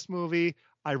memories of this movie.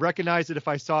 I recognize that if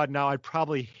I saw it now, I'd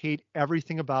probably hate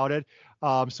everything about it.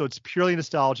 So it's purely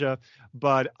nostalgia.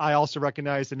 But I also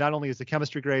recognize that not only is the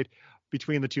chemistry great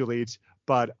between the two leads,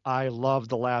 but I love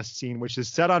the last scene, which is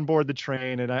set on board the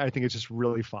train. And I think it's just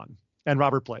really fun. And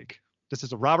Robert Blake. This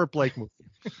is a Robert Blake movie.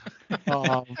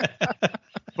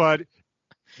 But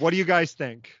what do you guys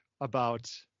think about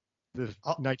the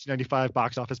 1995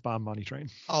 box office bomb, Money Train?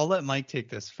 I'll let Mike take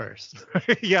this first.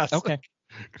 Yes. Okay.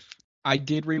 I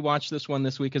did rewatch this one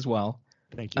this week as well.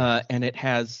 Thank you. And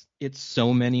it's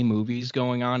so many movies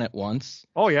going on at once.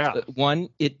 Oh yeah. One,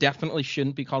 it definitely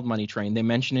shouldn't be called Money Train. They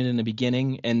mention it in the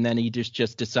beginning, and then he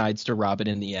just decides to rob it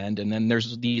in the end. And then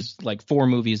there's these like 4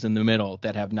 movies in the middle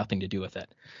that have nothing to do with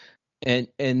it.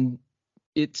 And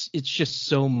it's just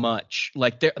so much.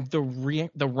 Like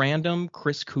the random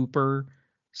Chris Cooper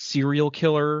serial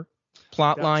killer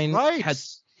plot line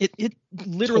has it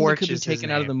literally Torch could be is taken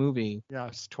his out of the name. movie.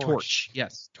 Yes, Torch.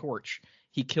 Yes, Torch.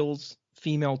 He kills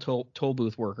female toll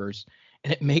booth workers,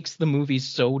 and it makes the movie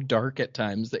so dark at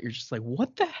times that you're just like,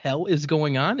 what the hell is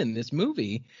going on in this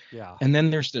movie? Yeah. And then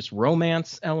there's this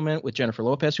romance element with Jennifer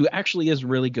Lopez, who actually is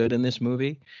really good in this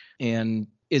movie and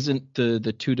isn't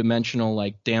the two-dimensional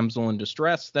like damsel in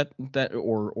distress that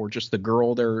or just the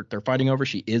girl they're fighting over.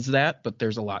 She is that, but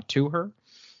there's a lot to her.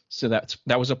 So that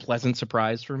was a pleasant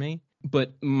surprise for me.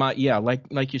 But like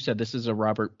you said, this is a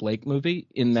Robert Blake movie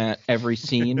in that every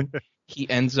scene he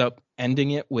ends up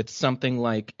ending it with something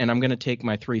like, and I'm going to take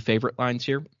my 3 favorite lines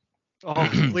here. Oh,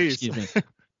 please. Excuse me.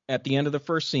 At the end of the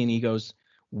first scene, he goes,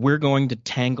 "We're going to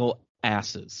tangle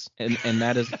asses," and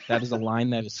that is a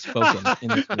line that is spoken in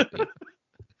this movie.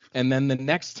 And then the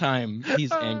next time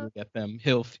he's angry at them,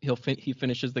 he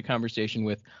finishes the conversation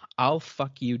with, "I'll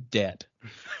fuck you dead."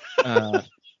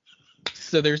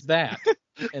 So there's that.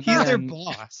 And He's their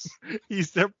boss.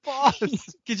 He's their boss.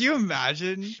 Could you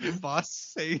imagine your boss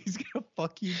saying he's gonna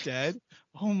fuck you dead?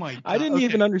 Oh my god. I didn't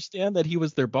even understand that he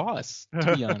was their boss,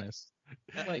 to be honest.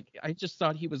 Like, I just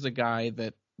thought he was a guy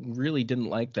that really didn't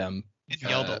like them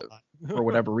Yelled a lot. for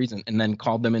whatever reason, and then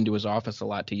called them into his office a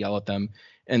lot to yell at them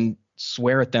and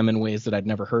swear at them in ways that I'd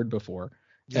never heard before.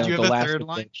 Did you the have a last third of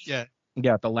line? which- Yeah.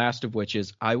 Yeah, the last of which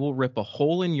is, "I will rip a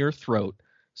hole in your throat,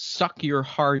 suck your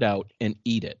heart out, and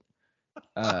eat it."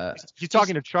 He's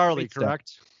talking to Charlie, great stuff.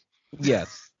 correct?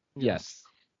 Yes.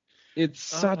 It's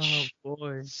such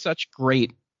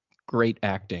great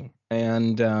acting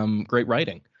and great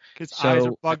writing. His eyes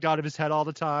are bugged out of his head all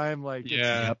the time. Like,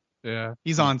 Yeah. Yeah.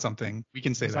 He's on something. We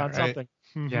can say he's that, on right? something.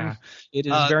 Mhm. Yeah. It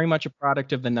is very much a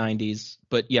product of the 90s,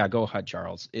 but yeah, go ahead,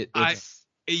 Charles. This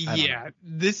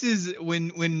is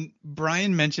when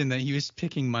Brian mentioned that he was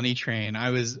picking Money Train, I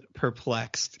was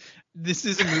perplexed. This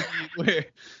is a movie where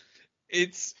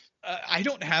it's I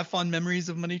don't have fond memories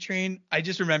of Money Train. I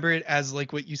just remember it as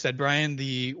like what you said, Brian,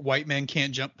 the White Man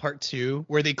Can't Jump Part 2,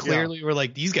 where they clearly were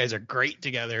like, these guys are great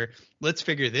together. Let's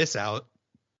figure this out.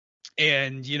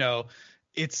 And,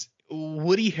 it's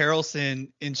Woody Harrelson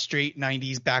in straight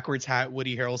 90s backwards hat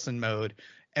Woody Harrelson mode,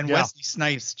 and Wesley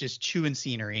Snipes just chewing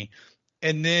scenery.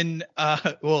 And then,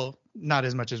 well, not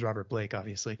as much as Robert Blake,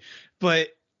 obviously, but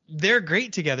they're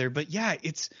great together. But yeah,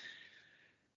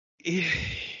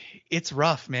 it's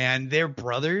rough, man. They're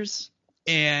brothers,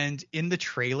 and in the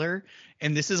trailer,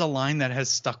 and this is a line that has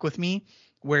stuck with me.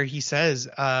 where he says,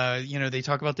 they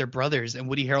talk about their brothers, and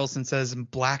Woody Harrelson says,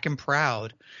 "Black and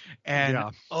proud," and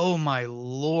Yeah. oh my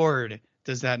Lord,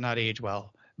 does that not age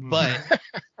well? But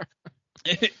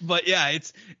but yeah,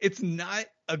 it's not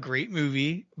a great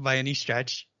movie by any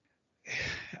stretch.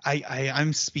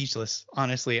 I'm speechless,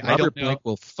 honestly. I Robert don't know. Blake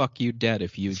will fuck you dead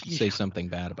if you say something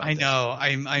bad about it.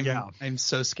 I know. I'm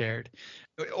so scared.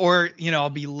 Or, I'll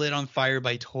be lit on fire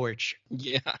by torch.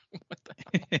 Yeah.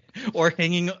 Or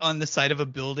hanging on the side of a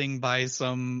building by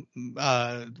some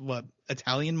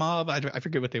Italian mob? I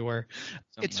forget what they were.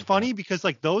 It's funny because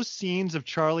like those scenes of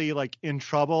Charlie like in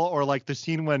trouble, or like the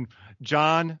scene when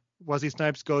John Wesley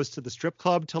Snipes goes to the strip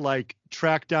club to like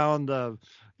track down the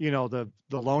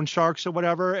loan sharks or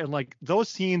whatever, and like those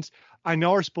scenes I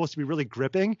know are supposed to be really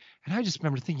gripping, and I just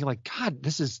remember thinking like, God,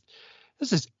 this is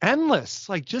endless.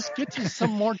 Like, just get to some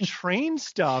more train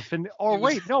stuff. And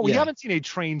we haven't seen any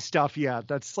train stuff yet.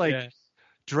 That's like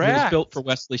drag. It was built for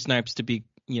Wesley Snipes to be,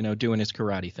 doing his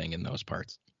karate thing in those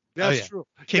parts. That's true.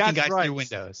 Kicking guys through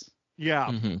windows. Yeah.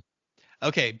 Mm-hmm.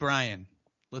 Okay, Brian,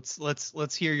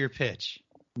 let's hear your pitch.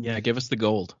 Yeah, give us the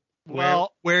gold. Where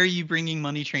are you bringing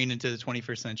Money Train into the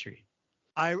 21st century?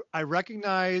 I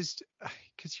recognized,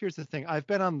 because here's the thing. I've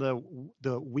been on the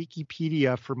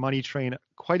Wikipedia for Money Train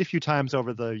quite a few times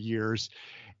over the years,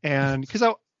 and because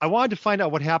I wanted to find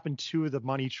out what happened to the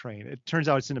Money Train. It turns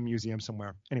out it's in a museum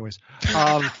somewhere. Anyways,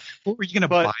 were you gonna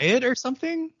buy it or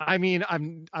something? I mean,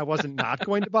 I wasn't not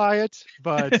going to buy it,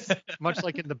 but much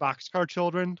like in the Boxcar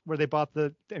Children where they bought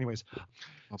anyways.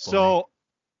 So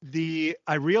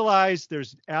I realized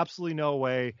there's absolutely no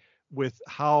way with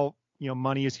how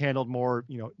money is handled more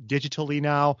digitally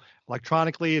now,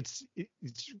 electronically. It's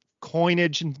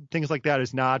coinage and things like that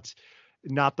is not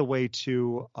the way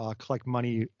to collect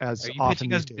money as often. Are you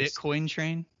pitching us Bitcoin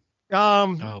Train?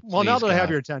 Well, now that I have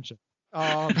your attention,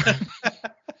 let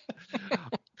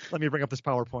me bring up this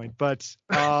PowerPoint. But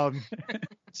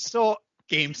so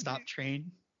GameStop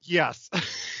Train. Yes.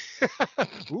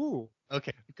 Ooh.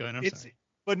 Okay, go ahead. I'm sorry.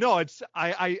 But no,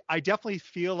 I definitely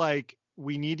feel like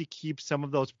we need to keep some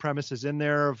of those premises in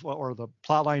there or the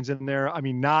plot lines in there. I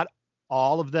mean, not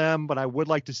all of them, but I would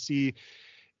like to see,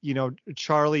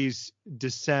 Charlie's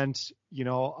descent.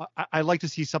 I like to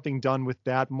see something done with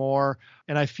that more.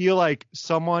 And I feel like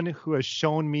someone who has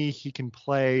shown me he can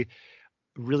play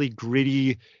really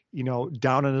gritty,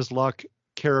 down on his luck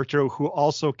character who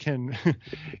also can,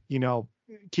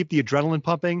 keep the adrenaline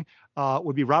pumping,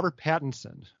 would be Robert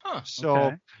Pattinson. Huh, so,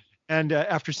 okay. And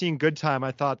after seeing Good Time,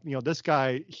 I thought, this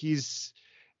guy, he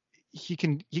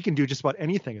can do just about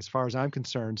anything as far as I'm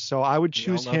concerned. So I would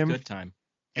choose him. Good Time.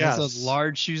 Yes. It's a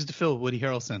large shoes to fill, Woody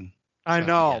Harrelson. I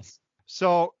know. Yes.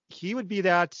 So he would be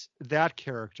that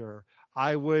character.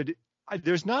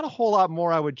 There's not a whole lot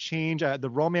more I would change. The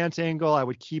romance angle, I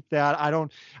would keep that. I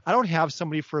don't have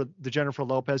somebody for the Jennifer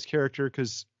Lopez character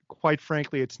because, quite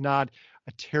frankly, it's not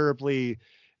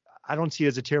I don't see it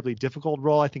as a terribly difficult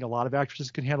role. I think a lot of actresses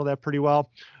can handle that pretty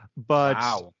well. But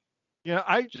wow.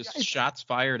 I shots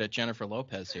fired at Jennifer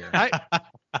Lopez here.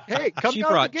 She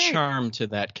brought charm to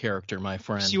that character, my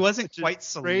friend. She wasn't quite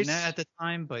Selena at the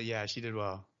time, but yeah, she did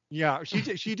well. Yeah,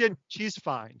 she did. She's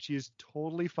fine. She's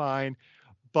totally fine.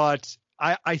 But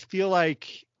I feel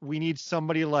like we need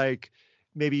somebody like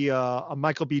maybe a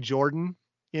Michael B. Jordan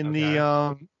in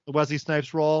the Wesley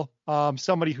Snipes role.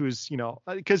 Somebody who's,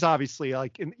 because obviously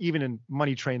even in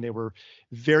Money Train, they were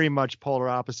very much polar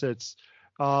opposites.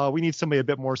 We need somebody a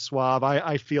bit more suave.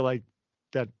 I feel like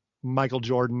that Michael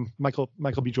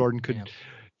B. Jordan could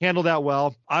handle that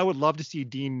well. I would love to see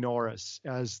Dean Norris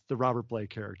as the Robert Blake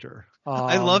character.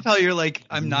 I love how you're like,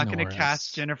 I'm not going to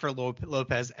cast Jennifer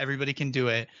Lopez. Everybody can do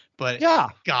it, but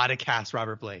gotta cast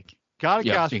Robert Blake. You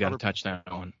gotta touch that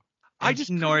one.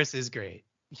 Norris is great.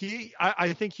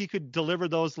 I think he could deliver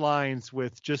those lines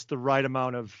with just the right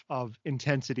amount of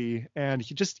intensity, and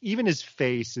even his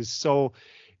face is so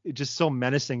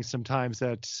menacing sometimes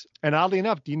and oddly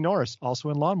enough, Dean Norris also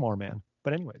in Lawnmower Man.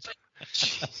 But anyways,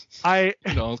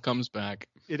 it all comes back.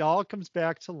 It all comes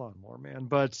back to Lawnmower Man.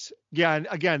 But yeah, and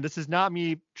again, this is not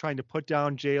me trying to put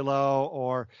down J-Lo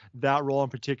or that role in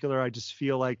particular. I just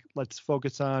feel like let's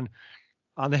focus on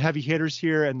the heavy hitters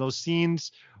here, and those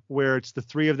scenes where it's the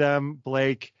three of them,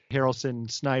 Blake, Harrelson,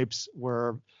 Snipes,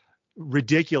 were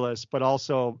ridiculous, but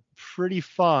also pretty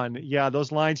fun. Yeah,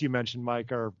 those lines you mentioned,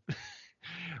 Mike, are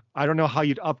I don't know how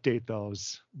you'd update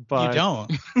those, but you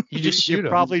don't. You just shoot them.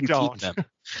 Probably don't.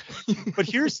 But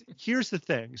here's the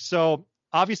thing. So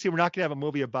obviously we're not going to have a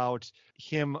movie about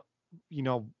him,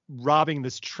 robbing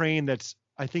this train that's,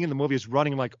 I think in the movie, is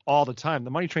running like all the time.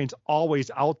 The Money Train's always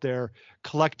out there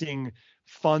collecting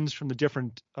funds from the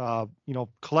different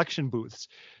collection booths.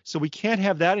 So we can't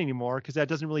have that anymore because that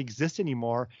doesn't really exist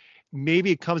anymore.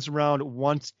 Maybe it comes around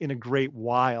once in a great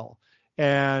while,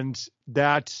 and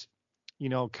that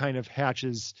kind of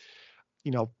hatches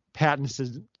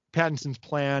Pattinson's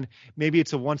plan. Maybe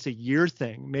it's a once a year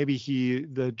thing. Maybe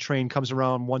the train comes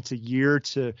around once a year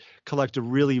to collect a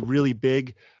really, really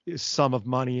big sum of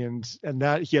money, and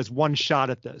that he has one shot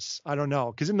at this. I don't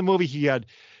know, because in the movie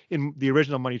in the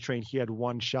original Money Train, he had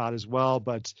one shot as well,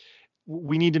 but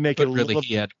we need to make it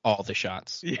he had all the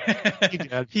shots.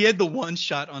 Yeah. He had the one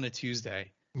shot on a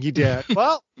Tuesday. He did.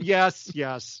 Well, yes.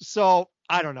 So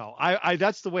I don't know. I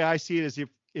that's the way I see it, is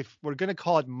if we're going to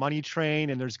call it Money Train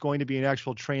and there's going to be an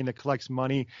actual train that collects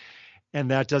money, and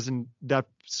that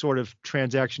sort of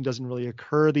transaction doesn't really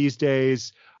occur these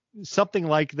days, something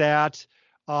like that.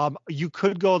 You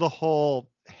could go the whole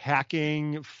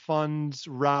hacking funds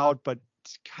route, but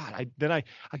God,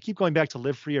 I keep going back to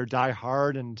Live Free or Die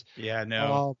Hard, and yeah,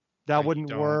 no, that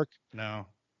wouldn't work. No,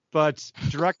 but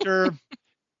director,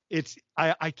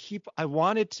 I'd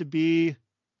want it to be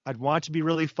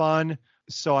really fun.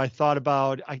 So I thought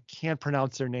about, I can't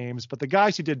pronounce their names, but the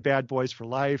guys who did Bad Boys for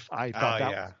Life, I thought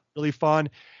was really fun.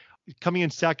 Coming in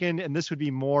second, and this would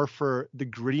be more for the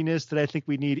grittiness that I think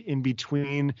we need in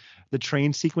between the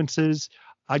train sequences,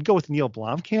 I'd go with Neil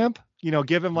Blomkamp.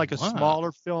 Give him like a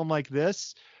smaller film like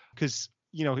this, because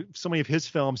so many of his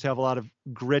films have a lot of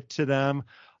grit to them.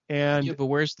 And yeah, but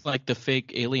where's like the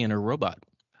fake alien or robot?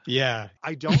 Yeah,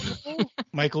 I don't know.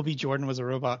 Michael B. Jordan was a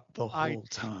robot the whole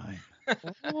time.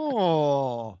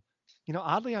 Oh,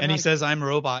 oddly, he says, "I'm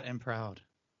robot and proud."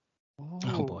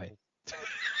 Oh boy.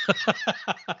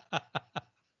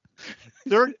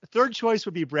 Third choice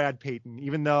would be Brad Payton,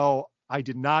 even though I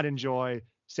did not enjoy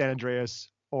San Andreas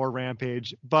or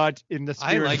Rampage, but in the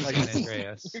spirit, I like San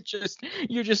Andreas.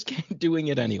 You're just doing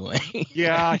it anyway.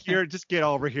 Yeah, just get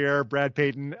over here, Brad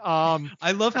Payton.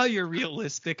 I love how you're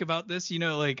realistic about this.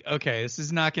 Okay, this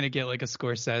is not going to get like a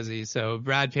Scorsese, so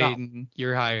Brad Payton,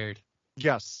 you're hired.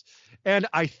 Yes. And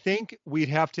I think we'd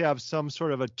have to have some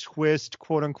sort of a twist,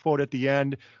 quote unquote, at the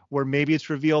end where maybe it's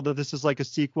revealed that this is like a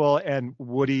sequel and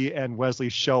Woody and Wesley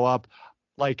show up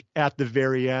like at the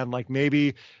very end. Like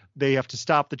maybe they have to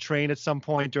stop the train at some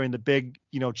point during the big,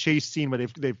 chase scene where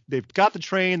they've got the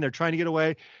train, they're trying to get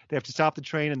away. They have to stop the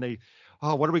train and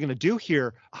what are we going to do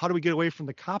here? How do we get away from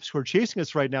the cops who are chasing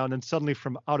us right now? And then suddenly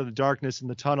from out of the darkness in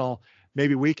the tunnel,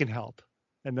 maybe we can help.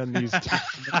 And then these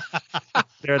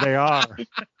there they are.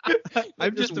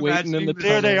 I'm just imagining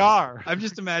there they are. I'm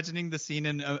just imagining the scene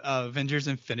in Avengers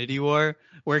Infinity War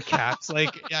where Cap's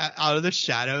like out of the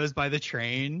shadows by the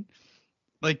train,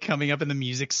 like coming up and the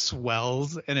music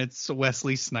swells and it's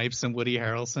Wesley Snipes and Woody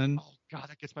Harrelson. Oh God,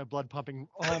 that gets my blood pumping.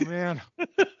 Oh man.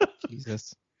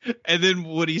 Jesus. And then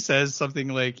Woody says something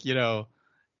like,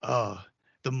 oh,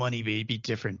 the money may be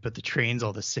different, but the train's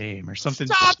all the same, or something.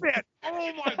 Stop it!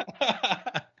 Oh my!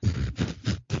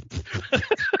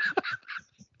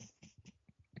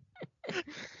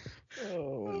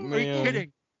 Oh man! Are you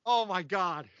kidding? Oh my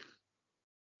God!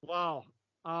 Wow.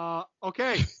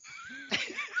 Okay.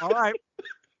 All right.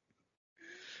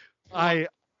 I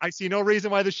see no reason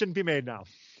why this shouldn't be made now.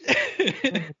 Oh,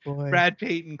 boy. Brad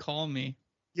Payton, call me.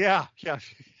 Yeah.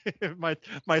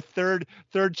 my third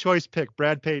choice pick,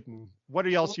 Brad Payton. What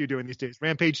else are you doing these days?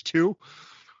 Rampage 2?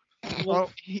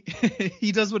 Well,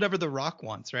 he does whatever The Rock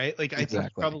wants, right? Like I think he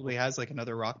probably has like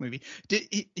another Rock movie.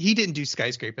 He didn't do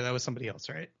Skyscraper? That was somebody else,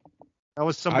 right? That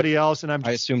was somebody else, and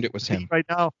I assumed it was him. Right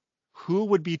now, who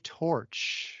would be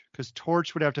Torch? Because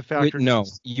Torch would have to factor.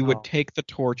 You would take the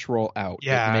Torch role out.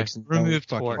 Yeah, it makes remove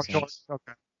Torch. Okay,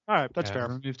 all right, that's fair.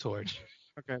 Remove Torch.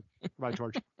 Okay, bye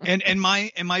Torch. And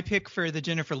my pick for the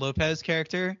Jennifer Lopez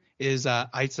character is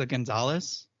Itza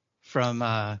Gonzalez from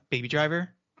Baby Driver.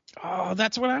 Oh,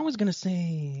 that's what I was gonna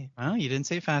say. Well, you didn't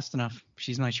say it fast enough.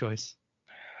 She's my choice.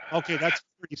 Okay, that's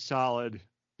pretty solid.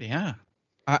 Yeah.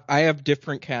 I have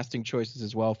different casting choices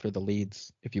as well for the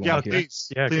leads. If you want to hear.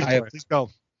 Please go.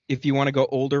 If you want to go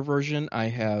older version, I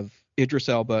have Idris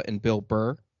Elba and Bill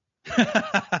Burr.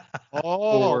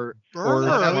 Or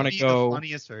that would be the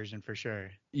funniest version for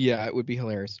sure. Yeah, it would be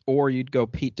hilarious. Or you'd go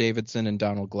Pete Davidson and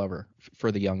Donald Glover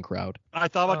for the young crowd. I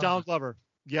thought about Donald Glover.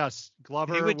 Yes,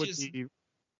 Glover would be.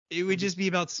 It would just be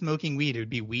about smoking weed. It would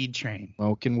be Weed Train.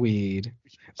 Smoking weed.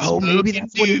 Oh, maybe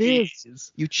that's what it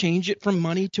is. You change it from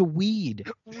money to weed.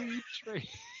 Weed Train.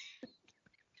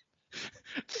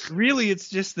 Really, it's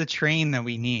just the train that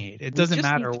we need. It doesn't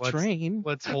matter what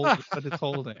it's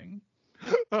holding.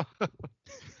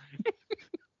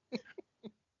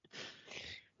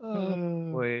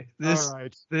 Oh boy,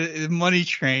 the Money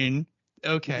Train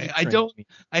Okay. Train.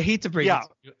 I hate to break Yeah. it to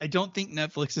you. I don't think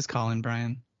Netflix is calling,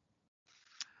 Brian.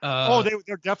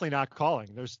 They're definitely not calling.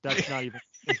 That's not even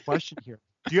a question here.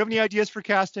 Do you have any ideas for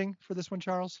casting for this one,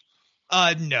 Charles?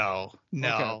 No.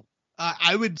 Okay.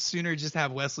 I would sooner just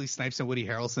have Wesley Snipes and Woody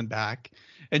Harrelson back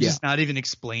and just not even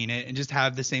explain it and just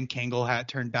have the same Kangol hat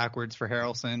turned backwards for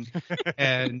Harrelson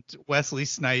and Wesley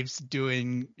Snipes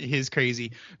doing his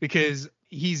crazy, because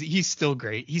he's still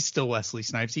great. He's still Wesley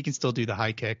Snipes. He can still do the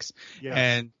high kicks. Yes.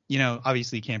 And, you know,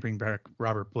 obviously you can't bring back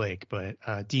Robert Blake, but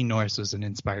Dean Norris was an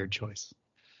inspired choice.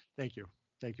 Thank you.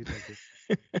 I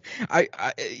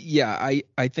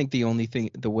think the only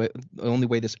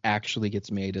way this actually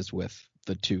gets made is with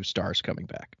the two stars coming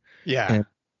back. Yeah.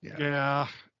 Yeah.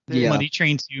 Money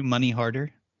Train 2, Money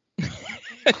Harder.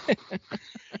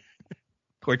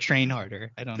 Or Train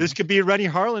Harder. I don't know. This could be Rennie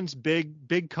Harlan's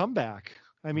big comeback.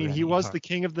 I mean, he was the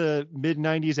king of the mid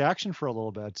 90s action for a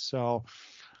little bit. So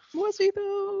was he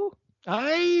though?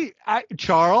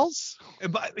 Charles,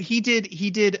 but he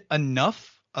did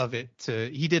enough of it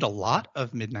he did a lot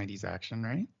of mid 90s action,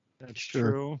 right? That's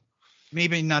true.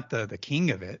 Maybe not the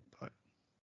king of it, but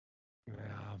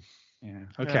yeah.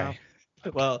 Okay.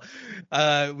 Yeah. Well,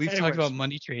 we've talked about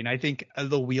Money Train. I think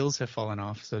the wheels have fallen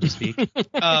off, so to speak.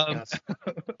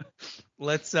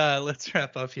 Let's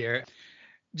wrap up here.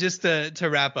 Just to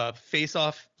wrap up, Face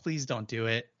Off, please don't do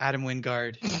it. Adam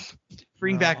Wingard,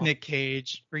 bring back Nick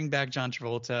Cage, bring back John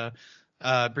Travolta,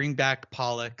 bring back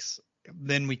Pollux,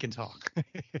 then we can talk.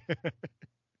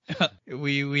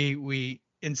 we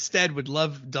instead would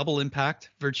love Double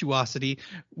Impact, Virtuosity,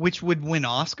 which would win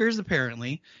Oscars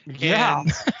apparently. Yeah.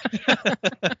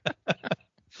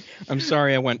 I'm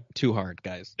sorry I went too hard,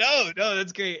 guys. No,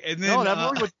 that's great. And then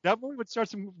that movie would start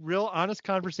some real honest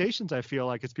conversations, I feel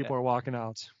like, as people are walking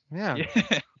out. Yeah.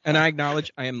 And I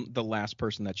acknowledge I am the last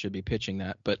person that should be pitching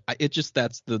that, but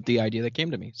that's the idea that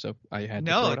came to me, so I had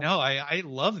to throw it out. I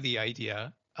love the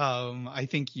idea. I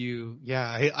think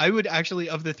I would actually,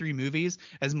 of the three movies,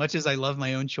 as much as I love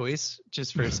my own choice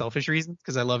just for selfish reasons,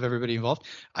 because I love everybody involved,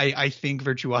 I think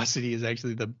Virtuosity is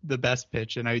actually the best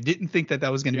pitch, and I didn't think that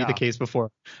was going to be the case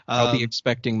before. I'll be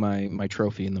expecting my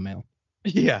trophy in the mail.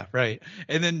 Yeah, right.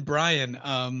 And then Brian,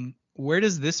 where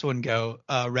does this one go?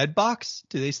 Redbox?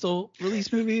 Do they still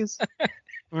release movies?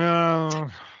 Well,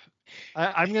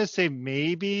 I'm going to say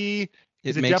maybe.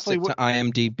 It makes it to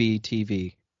IMDb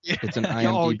TV. Yeah. It's an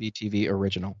IMDb TV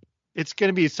original. It's going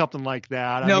to be something like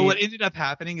that. What ended up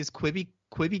happening is Quibi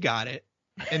got it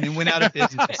and then went out of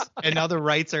business. And now the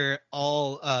rights are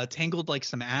all tangled like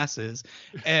some asses.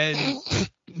 And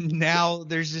now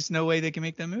there's just no way they can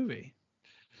make that movie.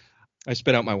 I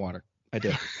spit out my water. I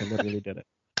did. I literally did it.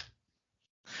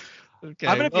 Okay,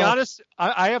 I'm going to be honest.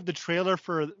 I have the trailer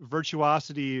for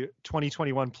Virtuosity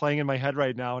 2021 playing in my head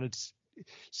right now, and it's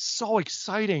so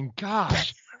exciting.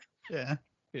 Gosh. Yeah.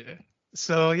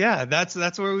 So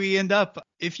that's where we end up.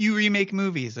 If you remake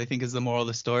movies, I think is the moral of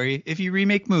the story. If you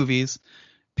remake movies,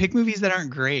 pick movies that aren't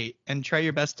great and try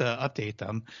your best to update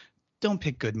them. Don't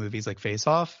pick good movies like Face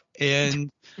Off.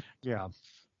 And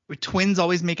twins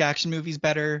always make action movies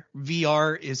better.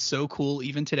 VR is so cool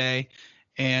even today.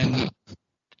 And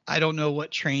I don't know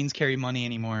what trains carry money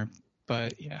anymore,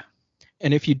 but yeah.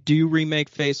 And if you do remake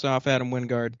Face Off, Adam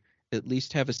Wingard, at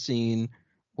least have a scene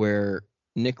where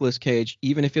Nicolas Cage,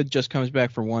 even if it just comes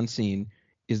back for one scene,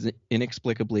 is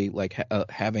inexplicably like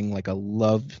having like a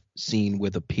love scene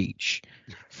with a peach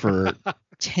for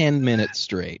 10 minutes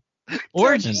straight.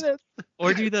 Or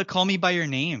do the Call Me by Your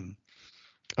Name.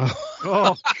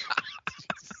 Oh.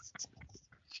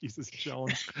 Jesus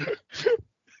Jones.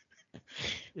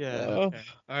 Yeah. Okay.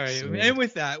 All right. Sweet. And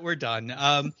with that, we're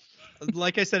done.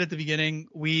 Like I said at the beginning,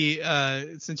 we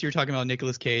since you're talking about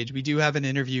Nicolas Cage, we do have an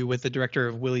interview with the director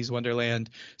of Willy's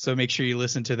Wonderland, so make sure you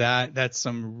listen to that. That's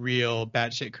some real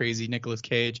batshit crazy Nicolas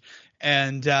Cage.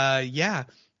 And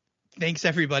thanks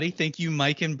everybody. Thank you,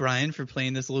 Mike and Brian, for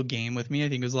playing this little game with me. I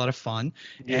think it was a lot of fun.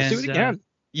 Let's do it again.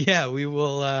 Yeah, we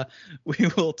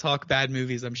will talk bad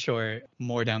movies, I'm sure,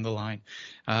 more down the line.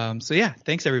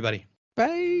 Thanks everybody.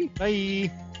 Bye.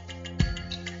 Bye.